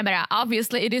on the camera.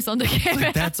 Obviously, it is on the camera.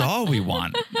 Like, that's all we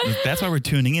want. That's why we're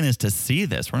tuning in, is to see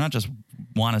this. We're not just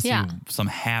want to see some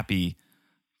happy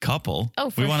couple. Oh,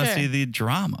 for we want to sure. see the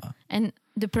drama. And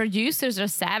the producers are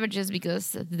savages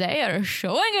because they are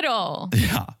showing it all.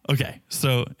 Yeah. Okay.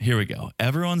 So here we go.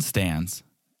 Everyone stands.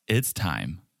 It's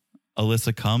time.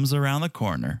 Alyssa comes around the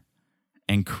corner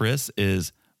and Chris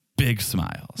is big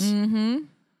smiles. Mm-hmm.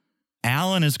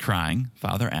 Alan is crying.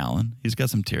 Father Alan. He's got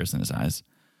some tears in his eyes.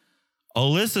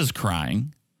 Alyssa's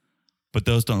crying, but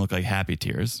those don't look like happy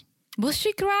tears. Was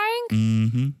she crying?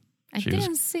 Mm-hmm. I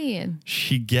didn't see it.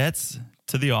 She gets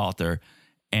to the altar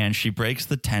and she breaks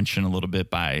the tension a little bit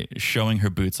by showing her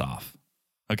boots off.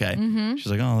 Okay. Mm-hmm.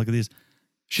 She's like, oh, look at these.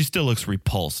 She still looks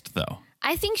repulsed, though.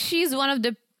 I think she's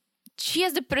she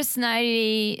has the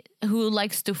personality who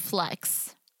likes to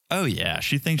flex. Oh, yeah.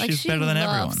 She thinks Like she's she better than loves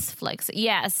everyone. flex.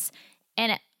 Yes.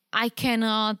 And I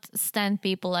cannot stand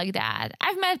people like that.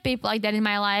 I've met people like that in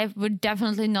my life. We're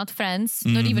definitely not friends,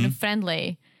 not even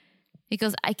friendly.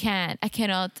 Because I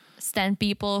cannot stand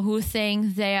people who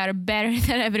think they are better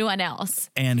than everyone else.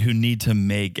 And who need to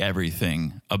make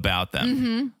everything about them.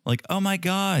 Mm-hmm. Like, oh my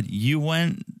God, you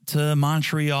went to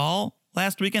Montreal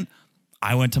last weekend?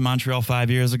 I went to Montreal 5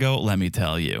 years ago. Let me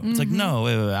tell you. It's like, no,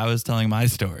 wait, I was telling my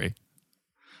story.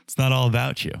 It's not all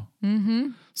about you. Mm-hmm.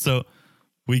 So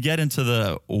we get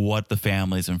into what the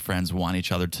families and friends want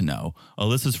each other to know.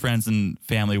 Alyssa's friends and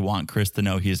family want Chris to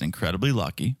know he is incredibly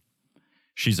lucky.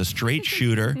 She's a straight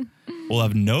shooter. Will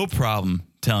have no problem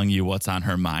telling you what's on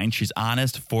her mind. She's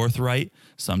honest, forthright,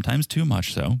 sometimes too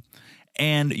much so.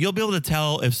 And you'll be able to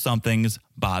tell if something's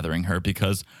bothering her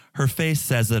because her face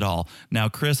says it all. Now,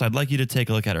 Chris, I'd like you to take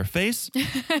a look at her face.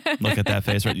 Look at that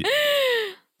face. Right?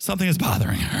 Something is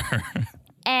bothering her.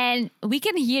 And we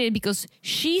can hear it because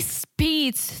she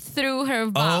speeds through her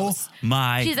vows. Oh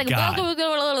my She's like, God. blah, blah,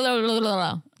 blah, blah, blah, blah,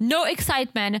 blah. No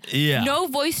excitement, Yeah. no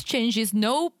voice changes,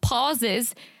 no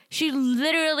pauses. She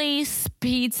literally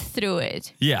speeds through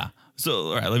it. Yeah. So,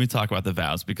 all right, let me talk about the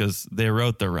vows because they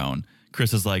wrote their own.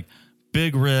 Chris is like,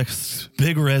 big risks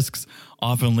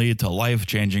often lead to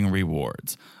life-changing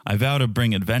rewards. I vow to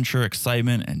bring adventure,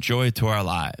 excitement, and joy to our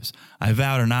lives. I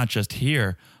vow to not just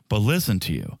hear, but listen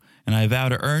to you. And I vow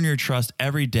to earn your trust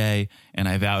every day, and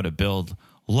I vow to build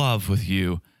love with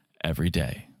you every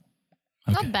day.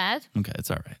 Okay. Not bad. Okay,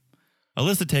 it's all right.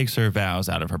 Alyssa takes her vows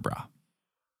out of her bra.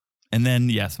 And then,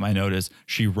 yes, my note is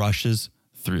she rushes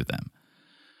through them.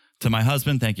 To my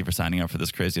husband, thank you for signing up for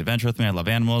this crazy adventure with me. I love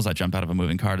animals. I jump out of a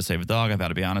moving car to save a dog. I vow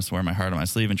to be honest, wear my heart on my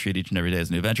sleeve, and treat each and every day as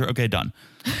a new adventure. Okay, done.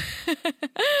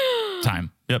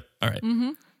 Time. Yep. All right.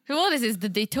 Mm-hmm. What is this, the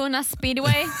Daytona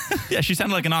Speedway? Yeah, she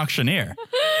sounded like an auctioneer.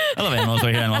 I love animals.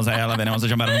 I hear animals. I love animals. I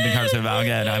jump out of a moving car to save a dog.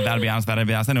 I vow to be honest. I vow to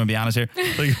be honest. I don't want to be honest here.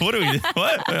 Like, what do we do?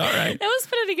 What? All right. That was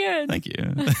pretty good. Thank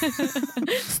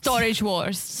you. Storage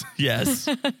Wars. Yes.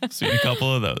 Seen a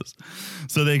couple of those.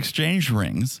 So they exchange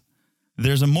rings.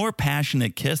 There's a more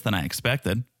passionate kiss than I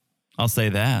expected. I'll say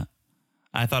that.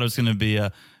 I thought it was going to be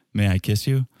a, may I kiss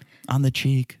you? On the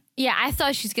cheek. Yeah, I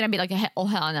thought she's going to be like, oh,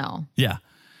 hell no. Yeah.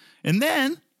 And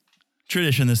then,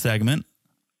 tradition this segment,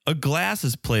 a glass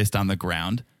is placed on the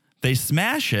ground. They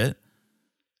smash it,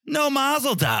 No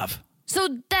mazel tov. So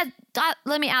that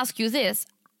let me ask you this.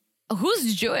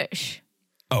 Who's Jewish?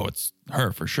 Oh, it's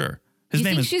her for sure. His You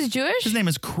name think is she's Jewish? His name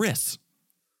is Chris.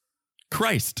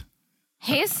 Christ.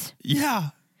 His? Yeah.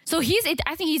 So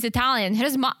I think he's Italian.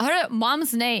 His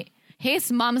mom's name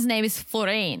is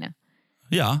Florine.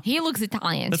 Yeah. He looks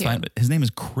Italian That's too. fine. But his name is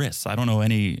Chris. I don't know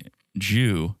any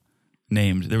Jew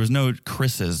named. There was no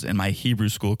Chris's in my Hebrew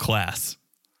school class.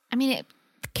 I mean,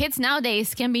 kids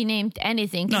nowadays can be named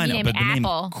anything. No, Can I be know, named but the name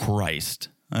Apple. Christ.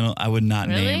 I would not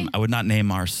Really?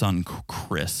 name our son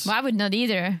Chris. Well, I would not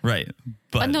either. Right.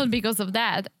 But not because of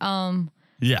that.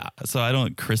 Yeah. So I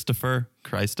don't Christopher,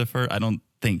 I don't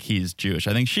think he's Jewish.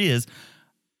 I think she is.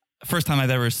 First time I've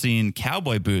ever seen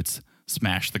cowboy boots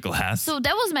smash the glass. So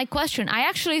that was my question. I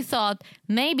actually thought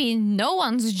maybe no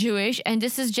one's Jewish and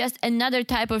this is just another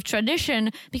type of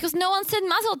tradition because no one said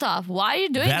Mazel Tov. Why are you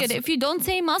doing That's- it if you don't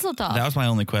say Mazel Tov? That was my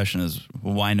only question is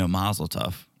why no mazel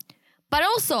tov? But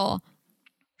also,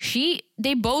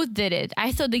 they both did it.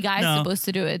 I thought the guy's No. supposed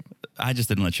to do it. I just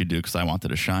didn't let you do because I wanted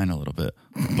to shine a little bit.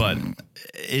 But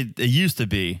it used to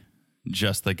be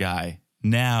just the guy.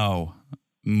 Now,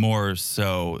 more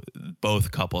so,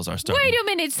 both couples are starting. Wait a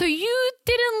minute. So you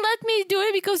didn't let me do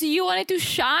it because you wanted to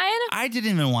shine? I didn't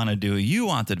even want to do it. You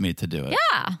wanted me to do it.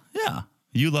 Yeah. Yeah.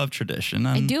 You love tradition.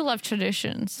 I do love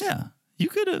traditions. Yeah. You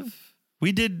could have.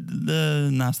 We did the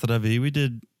Nastravi. We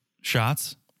did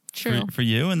shots True. for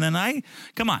you. And then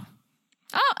come on.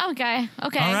 Oh, okay.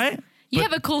 Okay. All right. You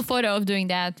But- have a cool photo of doing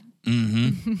that.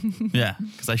 Yeah.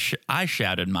 Because I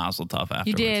shouted Mazel Tov afterwards.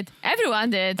 You did. Everyone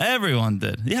did. Everyone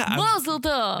did. Yeah. Mazel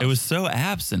Tov. It was so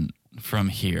absent from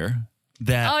here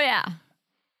that Oh, yeah.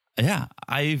 yeah,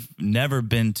 I've never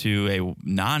been to a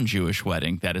non-Jewish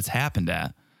wedding that it's happened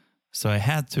at. So I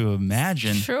had to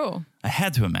imagine. True. I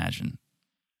had to imagine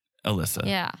Alyssa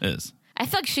Yeah. is. I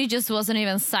thought she just wasn't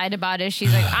even psyched about it.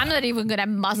 She's like, I'm not even going to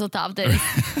Mazel Tov this.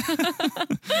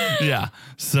 Yeah.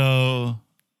 So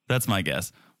that's my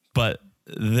guess. But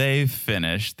they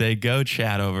finish. They go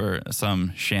chat over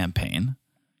some champagne.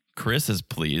 Chris is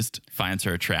pleased, finds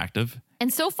her attractive.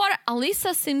 And so far,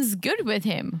 Alisa seems good with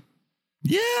him.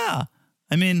 Yeah.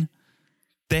 I mean,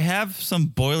 they have some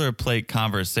boilerplate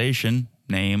conversation,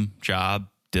 name, job,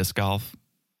 disc golf.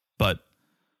 But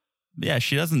yeah,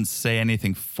 she doesn't say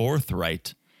anything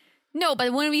forthright. No,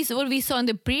 but when we saw in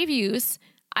the previews,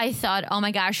 I thought, oh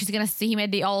my gosh, she's going to see him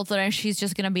at the altar and she's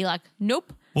just going to be like,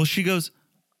 nope. Well, she goes,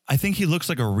 I think he looks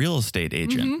like a real estate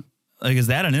agent. Like, is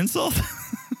that an insult?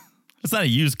 It's not a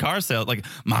used car sale. Like,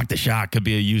 Mark the Shot could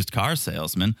be a used car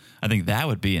salesman. I think that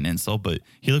would be an insult, but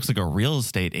he looks like a real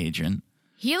estate agent.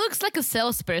 He looks like a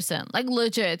salesperson, like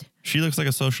legit. She looks like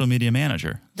a social media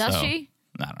manager. Does So, she?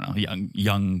 I don't know.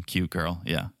 Young, cute girl.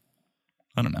 Yeah.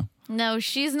 I don't know. No,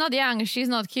 she's not young. She's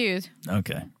not cute.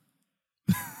 Okay.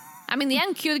 I mean, the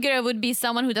young cute girl would be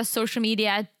someone who does social media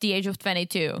at the age of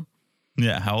 22,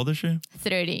 Yeah. How old is she?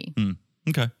 30.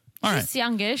 Okay. All right. She's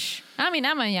youngish. I mean,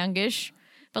 I'm a youngish.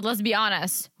 But let's be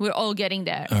honest, we're all getting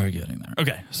there. We're getting there.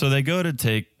 Okay. So they go to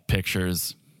take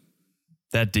pictures.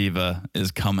 That diva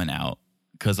is coming out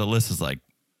because Alyssa's like,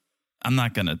 I'm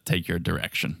not going to take your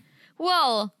direction.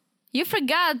 Well, you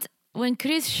forgot when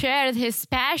Chris shared his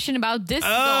passion about disc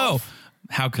Oh, golf.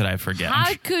 how could I forget?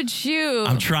 How could you?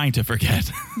 I'm trying to forget.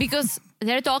 Because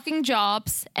they're talking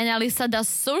jobs, and Alisa does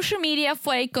social media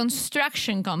for a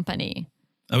construction company.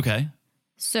 Okay.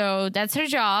 So that's her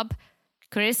job.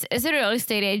 Chris is a real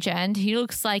estate agent. He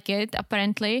looks like it,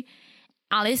 apparently.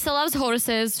 Alisa loves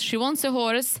horses. She wants a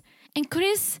horse. And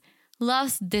Chris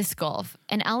loves disc golf.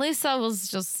 And Alisa was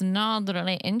just not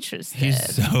really interested.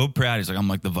 He's so proud. He's like, I'm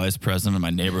like the vice president of my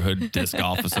neighborhood disc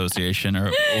golf association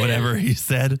or whatever he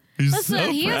said. He's Listen,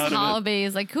 so he proud has of it.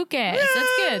 hobbies. Like, who cares?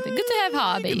 That's good. Good to have You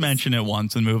hobbies. can mention it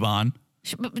once and move on.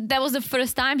 But that was the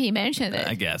first time he mentioned it.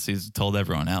 I guess he's told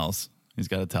everyone else. He's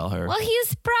got to tell her. Well,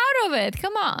 he's proud of it.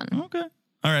 Come on. Okay.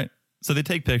 All right. So they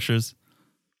take pictures.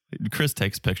 Chris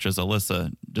takes pictures.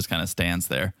 Alyssa just kind of stands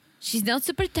there. She's not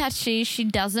super touchy. She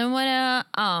doesn't want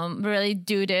to really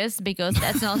do this because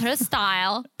that's not her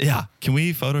style. Yeah. Can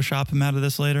we Photoshop him out of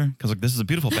this later? Because like this is a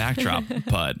beautiful backdrop,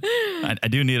 but I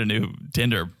do need a new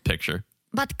Tinder picture.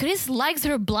 But Chris likes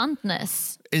her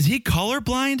bluntness. Is he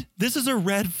colorblind? This is a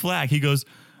red flag. He goes,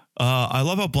 I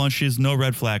love how blunt she is. No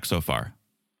red flag so far.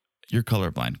 You're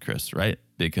colorblind, Chris, right?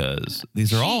 Because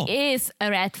these are She is a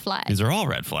red flag. these are all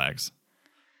red flags.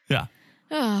 Yeah.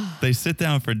 They sit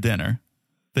down for dinner.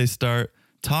 They start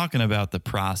talking about the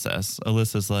process.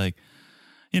 Alyssa's like,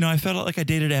 I felt like I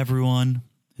dated everyone.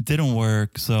 It didn't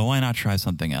work, so why not try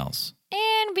something else?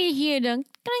 And we hear the clink,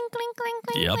 clink, clink,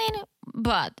 clink, Yep. clink.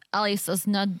 But Alyssa's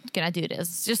not gonna do this.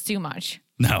 It's just too much.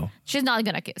 No. She's not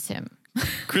gonna kiss him.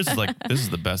 Chris is like, this is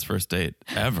the best first date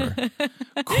ever.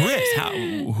 Chris,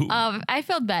 I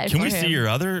felt bad can for we him. see your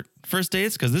other first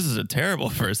dates? Because this is a terrible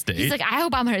first date. He's like, I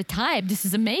hope I'm her type. This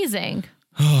is amazing.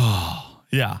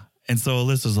 Yeah. And so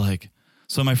Alyssa's like,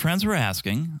 so my friends were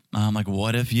asking, like,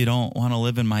 what if you don't want to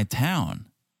live in my town?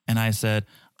 And I said,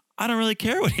 I don't really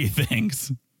care what he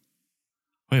thinks.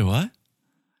 Wait, what?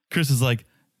 Chris is like,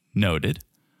 noted.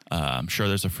 I'm sure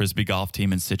there's a Frisbee golf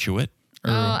team in Situate. Or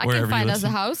I wherever can find you us a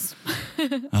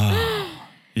listen. house.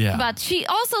 Yeah. But she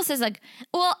also says like,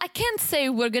 well, I can't say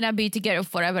we're going to be together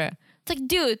forever. It's like,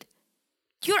 dude,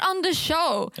 you're on the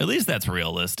show. At least that's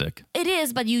realistic. It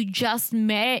is, but you just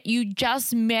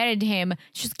married him.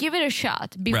 Just give it a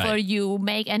shot before Right. you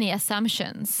make any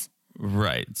assumptions.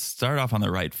 Right. Start off on the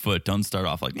right foot. Don't start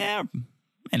off like, yeah,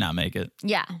 may not make it.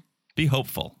 Yeah. Be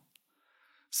hopeful.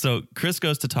 So Chris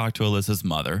goes to talk to Alyssa's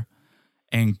mother,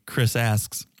 and Chris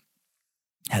asks,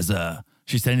 has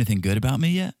she said anything good about me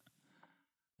yet?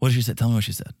 What did she say? Tell me what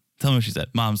she said. Tell me what she said.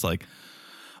 Mom's like,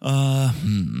 let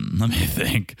me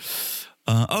think.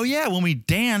 Oh yeah, when we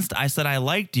danced, I said I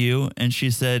liked you, and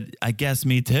she said, I guess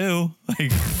me too.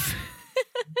 Like,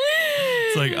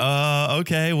 it's like,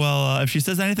 okay, well, if she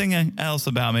says anything else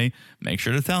about me, make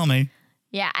sure to tell me.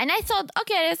 Yeah. And I thought,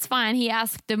 okay, that's fine. He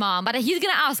asked the mom, but he's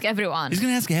going to ask everyone. He's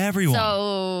gonna ask everyone.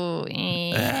 So,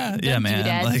 yeah, don't man. do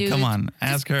that, Like, dude. come on,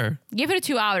 ask her. Give her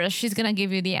 2 hours. She's going to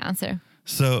give you the answer.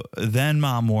 So then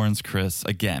Mom warns Chris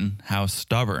again how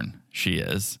stubborn she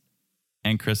is.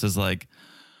 And Chris is like,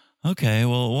 okay,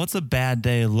 well, what's a bad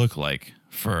day look like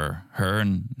for her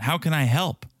and how can I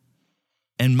help?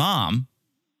 And Mom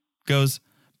goes,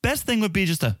 best thing would be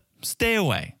just to stay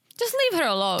away. Just leave her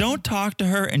alone. Don't talk to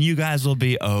her and you guys will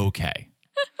be okay.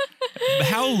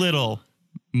 How little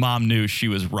Mom knew she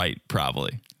was right,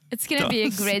 probably. It's going to be a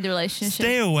great relationship.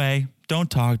 Stay away. Don't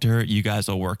talk to her. You guys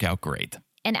will work out great.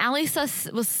 And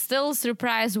Alyssa was still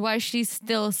surprised why she's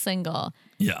still single.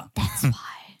 Yeah. That's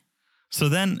why. So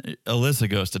then Alyssa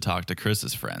goes to talk to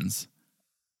Chris's friends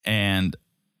and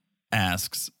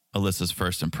asks Alyssa's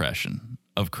first impression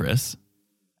of Chris.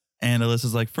 And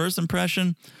Alyssa's like, first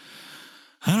impression,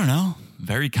 I don't know,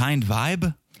 very kind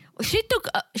vibe. She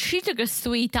took a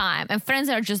sweet time, and friends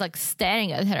are just like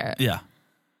staring at her. Yeah.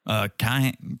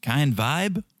 Kind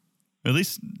vibe. At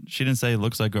least she didn't say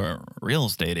looks like a real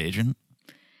estate agent.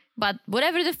 But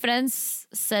whatever the friends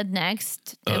said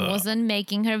next, it wasn't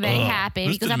making her very happy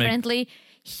This because didn't make- apparently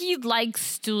he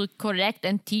likes to correct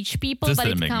and teach people, This but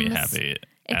didn't it make me comes happy it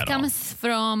at all. comes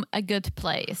from a good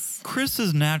place. Chris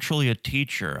is naturally a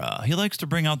teacher. He likes to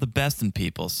bring out the best in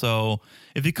people. So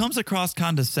if he comes across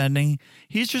condescending,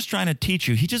 he's just trying to teach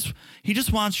you. He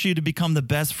just wants you to become the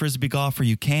best Frisbee golfer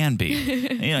you can be.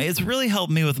 It's really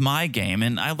helped me with my game,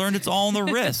 and I learned it's all on the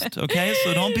wrist. Okay,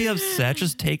 so don't be upset.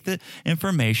 Just take the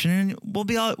information, and we'll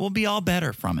be all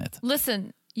better from it.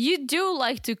 Listen, you do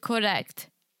like to correct.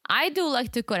 I do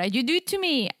like to correct. You do it to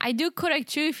me. I do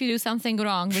correct you if you do something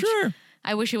wrong. Which Sure.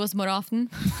 I wish it was more often.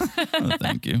 Oh,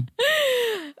 thank you.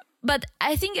 But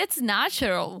I think it's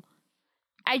natural.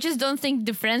 I just don't think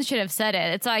the friends should have said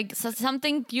it. It's like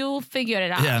something you'll figure it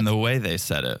out. Yeah, and the way they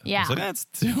said it, Yeah. it's like that's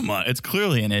too much. It's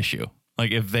clearly an issue.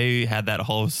 Like if they had that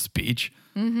whole speech,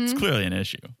 it's clearly an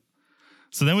issue.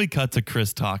 So then we cut to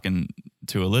Chris talking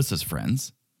to Alyssa's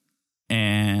friends,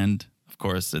 and of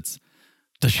course it's,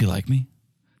 does she like me?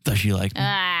 Does she like me?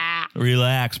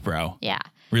 Relax, bro. Yeah.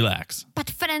 Relax. But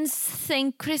friends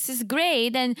think Chris is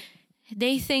great and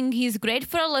they think he's great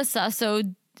for Alyssa. So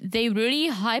they really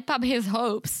hype up his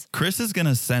hopes. Chris is going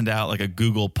to send out like a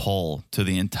Google poll to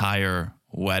the entire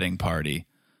wedding party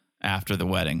after the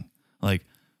wedding. Like,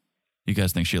 you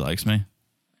guys think she likes me?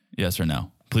 Yes or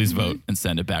no? Please vote and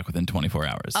send it back within 24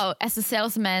 hours. Oh, as a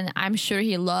salesman, I'm sure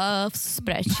he loves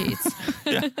spreadsheets.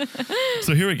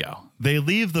 So here we go. They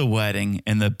leave the wedding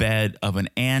in the bed of an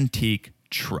antique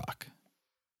truck.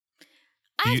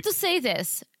 I have to say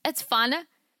this. It's fun,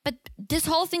 but this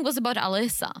whole thing was about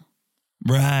Alyssa.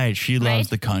 Right. She loves Right?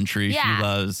 the country. Yeah. She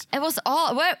loves It was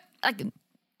all, like,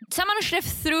 someone should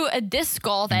have threw a disc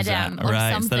golf at them or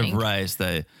right. something. Instead of rice,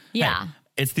 Yeah. Hey,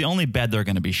 it's the only bed they're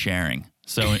going to be sharing.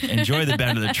 So enjoy the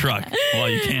bed of the truck while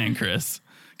you can, Chris.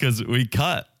 Because we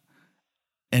cut.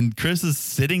 And Chris is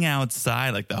sitting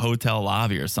outside like the hotel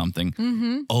lobby or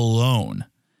something alone.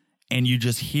 And you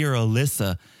just hear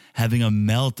Alyssa having a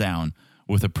meltdown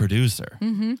with a producer.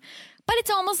 But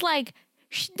it's almost like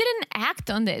she didn't act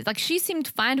on this. Like she seemed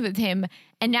fine with him.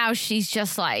 And now she's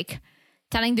just like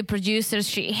telling the producers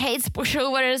she hates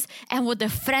pushovers, and what the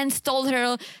friends told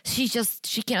her, she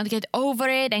cannot get over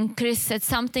it. And Chris said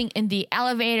something in the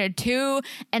elevator too,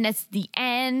 and that's the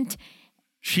end.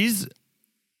 She's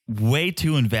way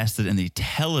too invested in the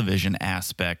television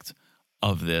aspect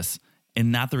of this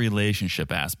and not the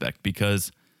relationship aspect,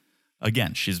 because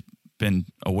again, she's been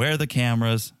aware of the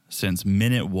cameras since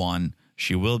minute one.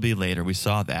 She will be later. We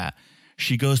saw that.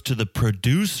 She goes to the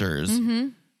producers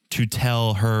to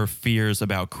tell her fears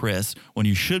about Chris when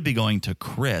you should be going to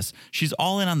Chris. She's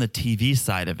all in on the TV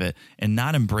side of it and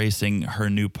not embracing her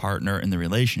new partner in the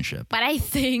relationship. But I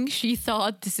think she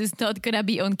thought this is not going to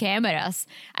be on cameras.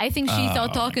 I think she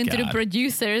thought talking to the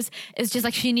producers is just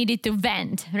like she needed to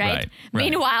vent, right?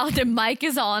 Meanwhile, the mic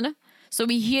is on, so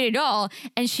we hear it all.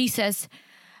 And she says,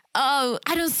 oh,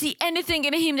 I don't see anything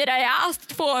in him that I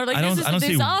asked for. Like, this is a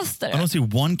disaster. I don't see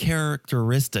one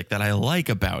characteristic that I like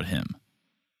about him.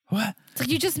 What? It's like,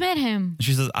 you just met him.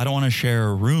 She says, I don't want to share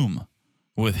a room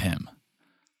with him.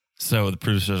 So the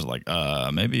producer's like,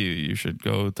 maybe you should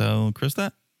go tell Chris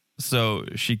that. So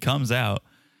she comes out.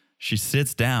 She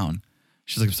sits down.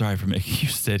 She's like, I'm sorry for making you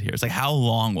sit here. It's like, how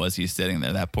long was he sitting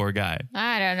there, that poor guy?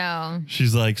 I don't know.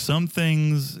 She's like, some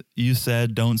things you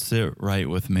said don't sit right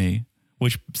with me,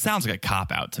 which sounds like a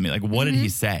cop-out to me. Like, what did he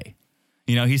say?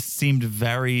 You know, he seemed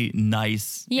very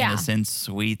nice, innocent,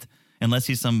 sweet, unless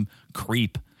he's some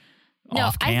creep.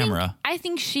 Off camera. I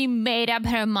think she made up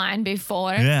her mind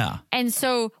before. Yeah. And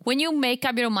so when you make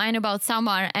up your mind about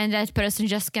someone and that person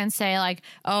just can say like,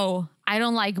 oh, I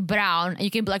don't like brown. And you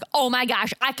can be like, oh my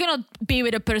gosh, I cannot be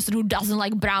with a person who doesn't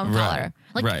like brown color.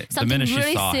 Like something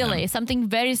really silly. Something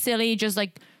very silly, just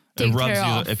like take her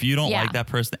off. If you don't like that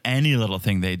person, any little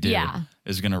thing they do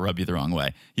is going to rub you the wrong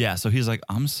way. Yeah. So he's like,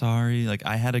 I'm sorry. Like,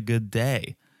 I had a good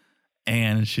day.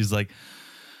 And she's like,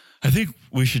 I think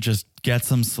we should just get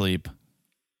some sleep.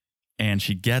 And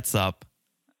she gets up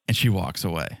and she walks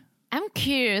away. I'm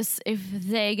curious if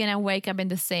they're going to wake up in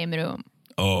the same room.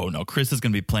 Oh, no. Chris is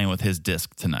going to be playing with his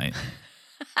disc tonight.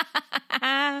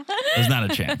 There's not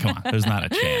a chance. Come on. There's not a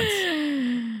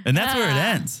chance. And that's where it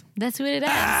ends. That's where it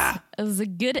ends. It was a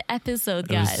good episode,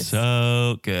 guys. It was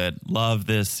so good. Love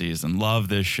this season. Love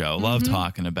this show. Love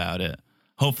talking about it.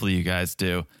 Hopefully you guys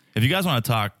do. If you guys want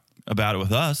to talk about it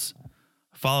with us,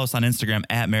 follow us on Instagram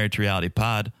at Married to Reality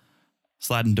Pod.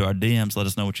 Slide into our DMs. Let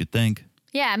us know what you think.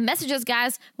 Yeah, message us,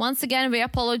 guys. Once again, we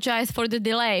apologize for the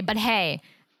delay. But hey,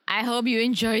 I hope you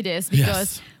enjoyed this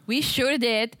because we sure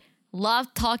did.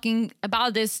 Love talking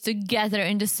about this together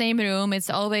in the same room.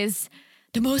 It's always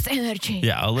the most energy.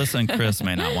 Yeah, Alyssa and Chris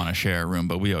may not want to share a room,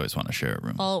 but we always want to share a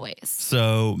room. Always.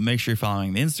 So make sure you're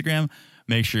following the Instagram.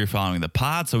 Make sure you're following the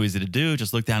pod. So easy to do.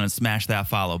 Just look down and smash that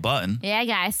follow button. Yeah,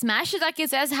 guys. Smash it like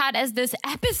it's as hot as this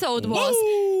episode was.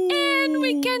 Woo! And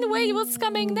we can't wait what's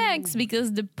coming next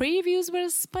because the previews were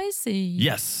spicy.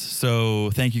 Yes.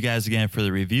 So thank you guys again for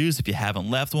the reviews. If you haven't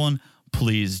left one,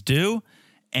 please do.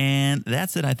 And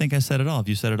that's it. I think I said it all. Have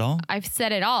you said it all? I've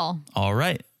said it all. All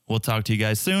right. We'll talk to you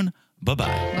guys soon. Bye-bye.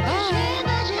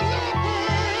 Bye-bye.